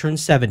when you turn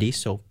 70,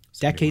 so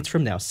 71. Decades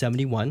from now,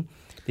 71,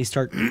 they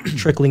start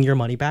trickling your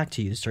money back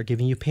to you, start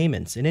giving you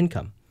payments and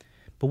income.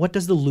 But what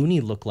does the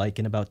loonie look like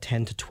in about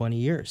 10 to 20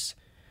 years?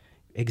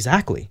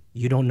 Exactly.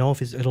 You don't know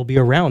if it'll be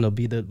around. It'll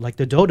be like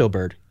the dodo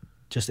bird,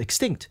 just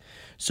extinct.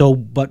 So,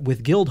 but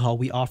with Guildhall,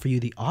 we offer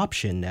you the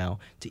option now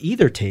to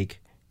either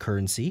take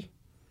currency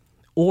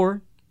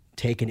or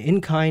take an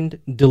in-kind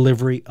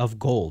delivery of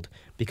gold,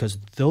 because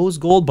those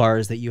gold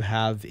bars that you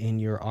have in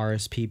your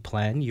RSP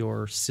plan,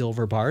 your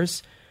silver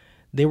bars,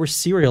 they were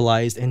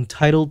serialized and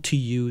titled to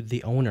you,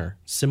 the owner,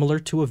 similar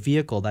to a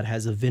vehicle that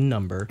has a VIN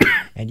number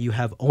and you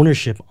have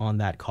ownership on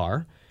that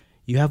car.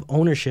 You have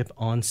ownership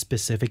on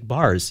specific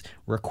bars.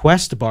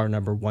 Request bar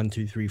number 1,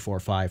 2, 3, 4,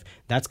 5.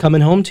 That's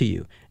coming home to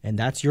you, and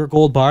that's your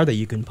gold bar that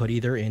you can put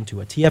either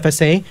into a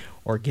TFSA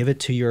or give it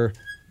to your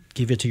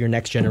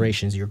next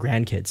generations, your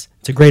grandkids.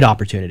 It's a great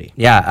opportunity.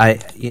 Yeah,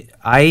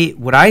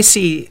 what I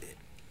see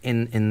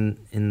in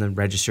the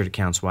registered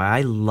accounts, why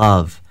I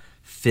love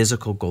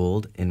physical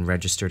gold in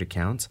registered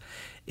accounts,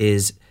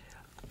 is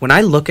when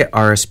I look at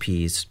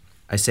RSPs,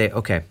 I say,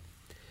 okay,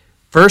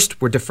 first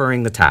we're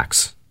deferring the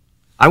tax.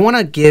 I want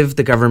to give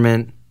the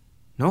government,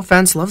 no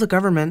offense, love the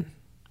government,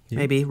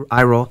 maybe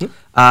eye roll.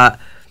 I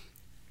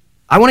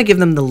want to give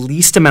them the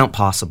least amount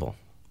possible.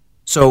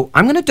 So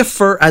I'm going to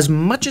defer as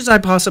much as I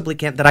possibly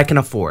can that I can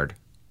afford,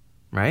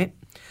 right?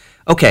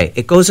 Okay,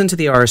 it goes into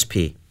the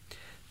RSP.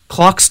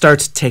 Clock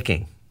starts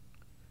ticking,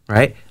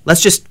 right?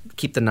 Let's just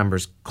keep the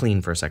numbers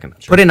clean for a second.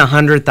 Sure. Put in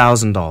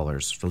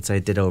 $100,000. Let's say I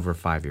did over a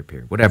 5-year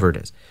period, whatever it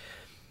is.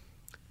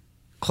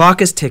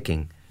 Clock is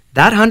ticking.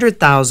 That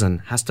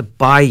 $100,000 has to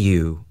buy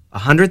you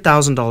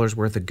 $100,000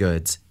 worth of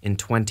goods in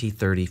 20,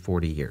 30,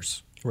 40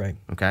 years. Right.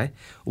 Okay?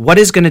 What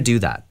is going to do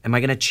that? Am I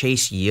going to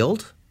chase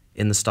yield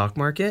in the stock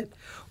market?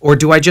 Or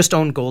do I just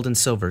own gold and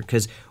silver?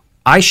 Because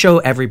I show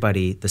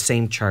everybody the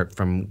same chart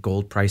from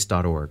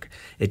goldprice.org.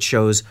 It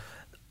shows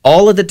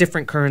all of the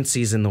different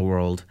currencies in the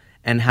world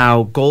and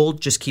how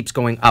gold just keeps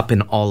going up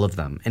in all of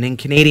them. And in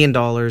Canadian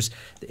dollars,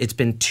 it's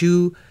been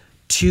two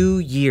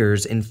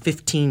years in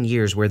 15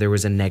 years where there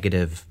was a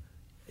negative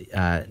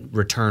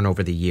return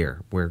over the year,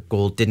 where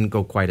gold didn't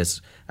go quite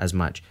as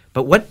much.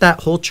 But what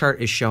that whole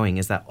chart is showing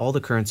is that all the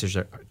currencies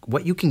are,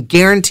 what you can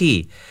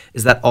guarantee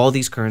is that all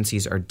these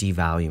currencies are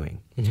devaluing.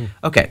 Mm-hmm.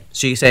 Okay,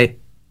 so you say,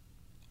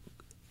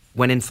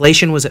 when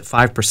inflation was at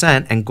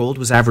 5% and gold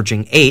was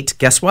averaging 8%,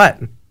 guess what?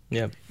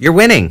 Yep. You're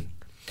winning.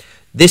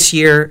 This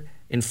year,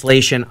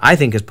 inflation, I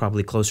think, is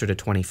probably closer to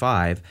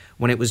 25.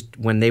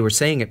 When they were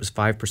saying it was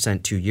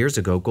 5% 2 years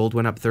ago, gold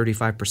went up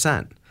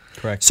 35%.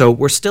 Correct. So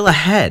we're still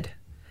ahead.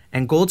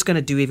 And gold's going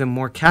to do even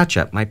more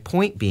catch-up. My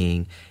point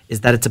being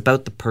is that it's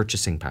about the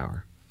purchasing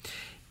power.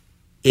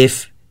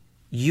 If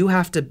you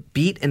have to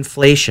beat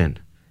inflation,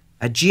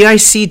 a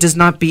GIC does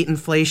not beat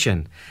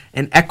inflation.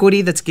 An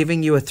equity that's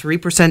giving you a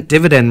 3%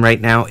 dividend right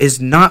now is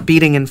not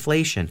beating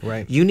inflation.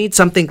 Right. You need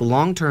something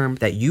long-term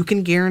that you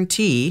can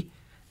guarantee.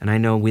 And I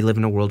know we live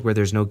in a world where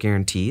there's no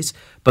guarantees,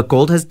 but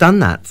gold has done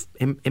that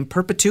in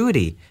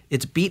perpetuity.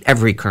 It's beat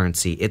every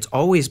currency. It's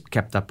always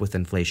kept up with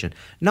inflation.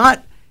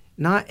 Not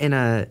not in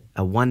a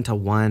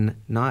one-to-one,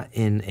 not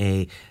in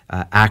a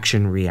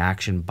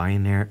action-reaction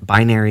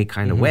binary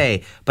kind of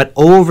way, but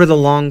over the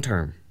long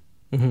term.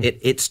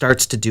 It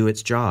starts to do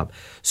its job.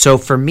 So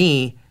for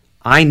me,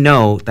 I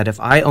know that if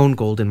I own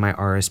gold in my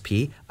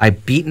RSP, I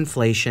beat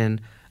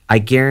inflation. I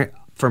guarantee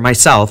for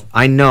myself,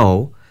 I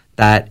know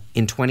that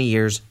in 20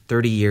 years,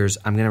 30 years,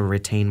 I'm going to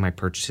retain my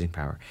purchasing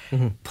power.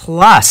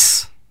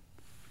 Plus,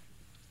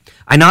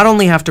 I not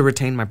only have to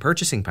retain my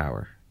purchasing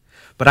power,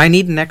 but I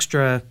need an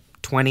extra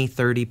 20,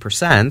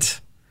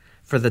 30%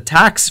 for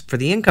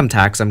the income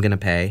tax I'm going to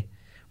pay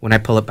when I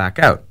pull it back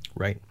out.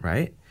 Right.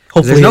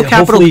 Hopefully,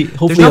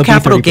 there's no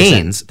capital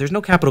gains. 30%. There's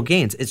no capital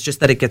gains. It's just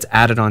that it gets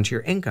added onto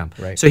your income.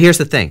 Right. So here's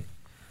the thing.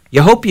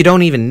 You hope you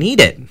don't even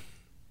need it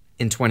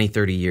in 20,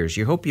 30 years.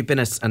 You hope you've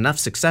been enough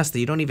success that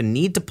you don't even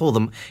need to pull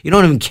them. You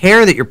don't even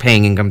care that you're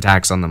paying income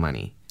tax on the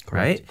money.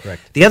 Right?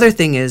 Correct. The other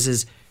thing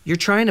is you're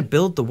trying to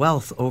build the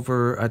wealth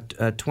over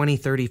a 20,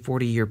 30,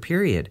 40-year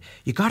period.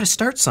 You got to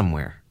start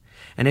somewhere.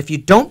 And if you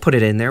don't put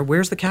it in there,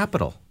 where's the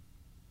capital?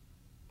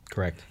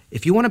 Correct.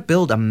 If you want to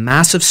build a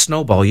massive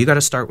snowball, you got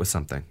to start with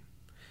something.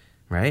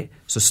 Right?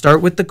 So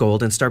start with the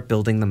gold and start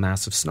building the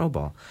massive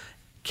snowball.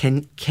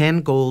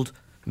 Can gold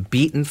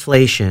beat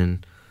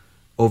inflation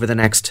over the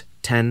next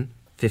 10,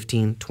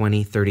 15,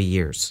 20, 30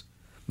 years?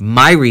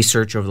 My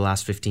research over the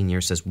last 15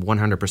 years says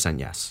 100%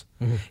 yes.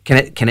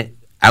 Can it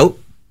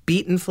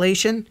outbeat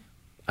inflation?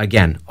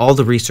 Again, all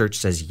the research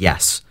says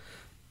yes.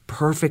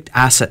 Perfect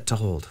asset to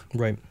hold.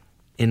 Right.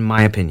 In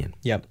my opinion.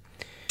 Yep.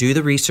 Do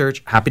the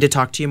research. Happy to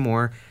talk to you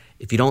more.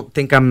 If you don't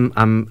think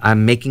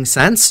I'm making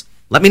sense,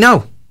 let me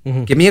know.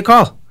 Give me a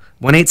call.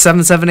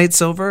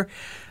 1-877-8-SILVER.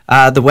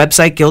 The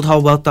website,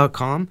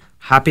 guildhallwealth.com.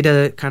 Happy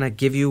to kind of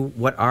give you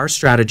what our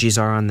strategies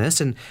are on this.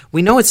 And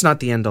we know it's not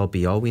the end-all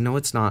be-all. We know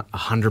it's not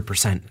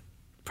 100%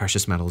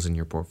 precious metals in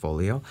your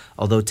portfolio.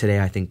 Although today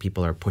I think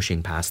people are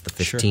pushing past the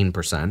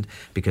 15%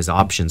 because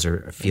options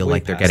feel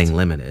like they're getting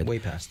limited. Way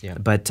past, yeah.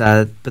 But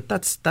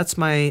that's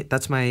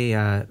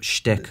my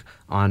shtick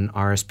on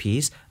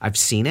RSPs. I've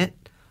seen it.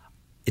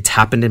 It's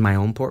happened in my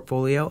own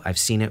portfolio. I've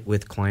seen it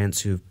with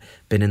clients who've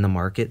been in the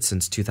market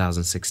since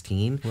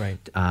 2016. Right.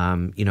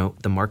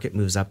 The market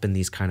moves up in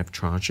these kind of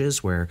tranches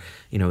where,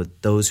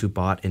 those who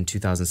bought in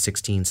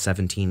 2016,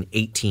 17,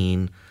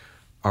 18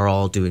 are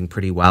all doing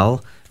pretty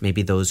well.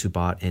 Maybe those who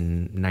bought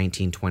in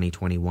 19, 20,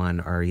 21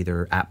 are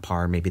either at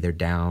par, maybe they're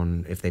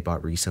down if they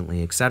bought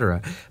recently, et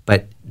cetera.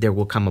 But there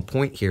will come a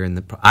point here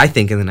I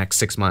think in the next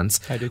 6 months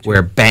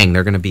where bang,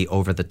 they're going to be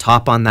over the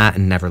top on that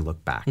and never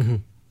look back.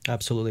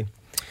 Absolutely.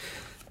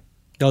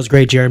 That was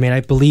great, Jeremy. And I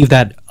believe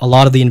that a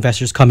lot of the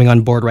investors coming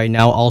on board right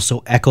now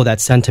also echo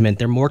that sentiment.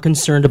 They're more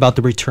concerned about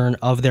the return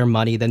of their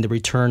money than the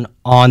return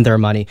on their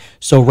money.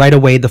 So right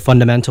away, the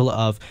fundamental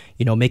of,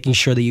 making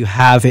sure that you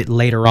have it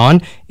later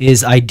on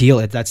is ideal.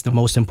 That's the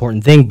most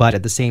important thing. But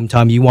at the same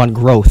time, you want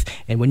growth.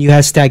 And when you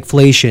have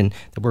stagflation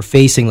that we're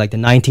facing, like the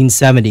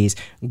 1970s,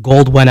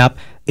 gold went up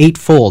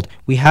 8-fold.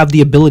 We have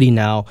the ability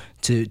now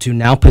to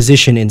now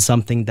position in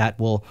something that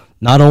will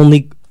not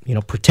only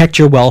protect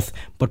your wealth,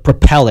 but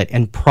propel it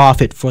and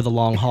profit for the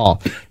long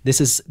haul. This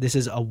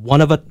is a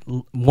one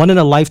in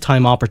a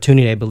lifetime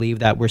opportunity, I believe,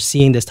 that we're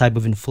seeing this type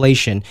of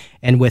inflation,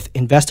 and with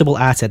investable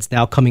assets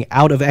now coming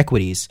out of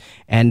equities,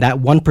 and that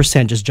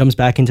 1% just jumps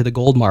back into the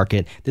gold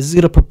market. This is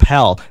going to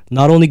propel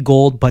not only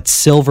gold but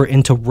silver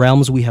into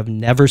realms we have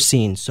never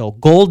seen. So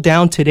gold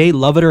down today,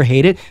 love it or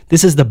hate it.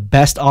 This is the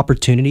best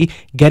opportunity.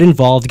 Get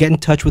involved. Get in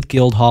touch with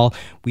Guildhall.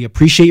 We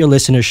appreciate your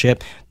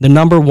listenership. The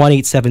number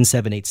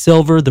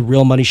 1-877-8-SILVER, The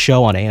Real Money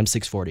Show on AM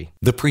 640.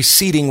 The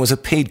preceding was a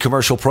paid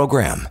commercial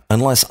program.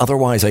 Unless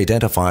otherwise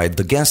identified,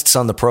 the guests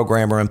on the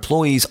program are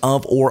employees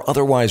of or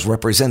otherwise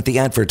represent the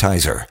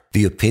advertiser.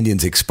 The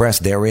opinions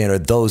expressed therein are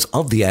those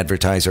of the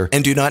advertiser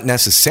and do not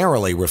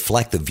necessarily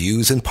reflect the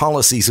views and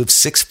policies of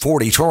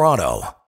 640 Toronto.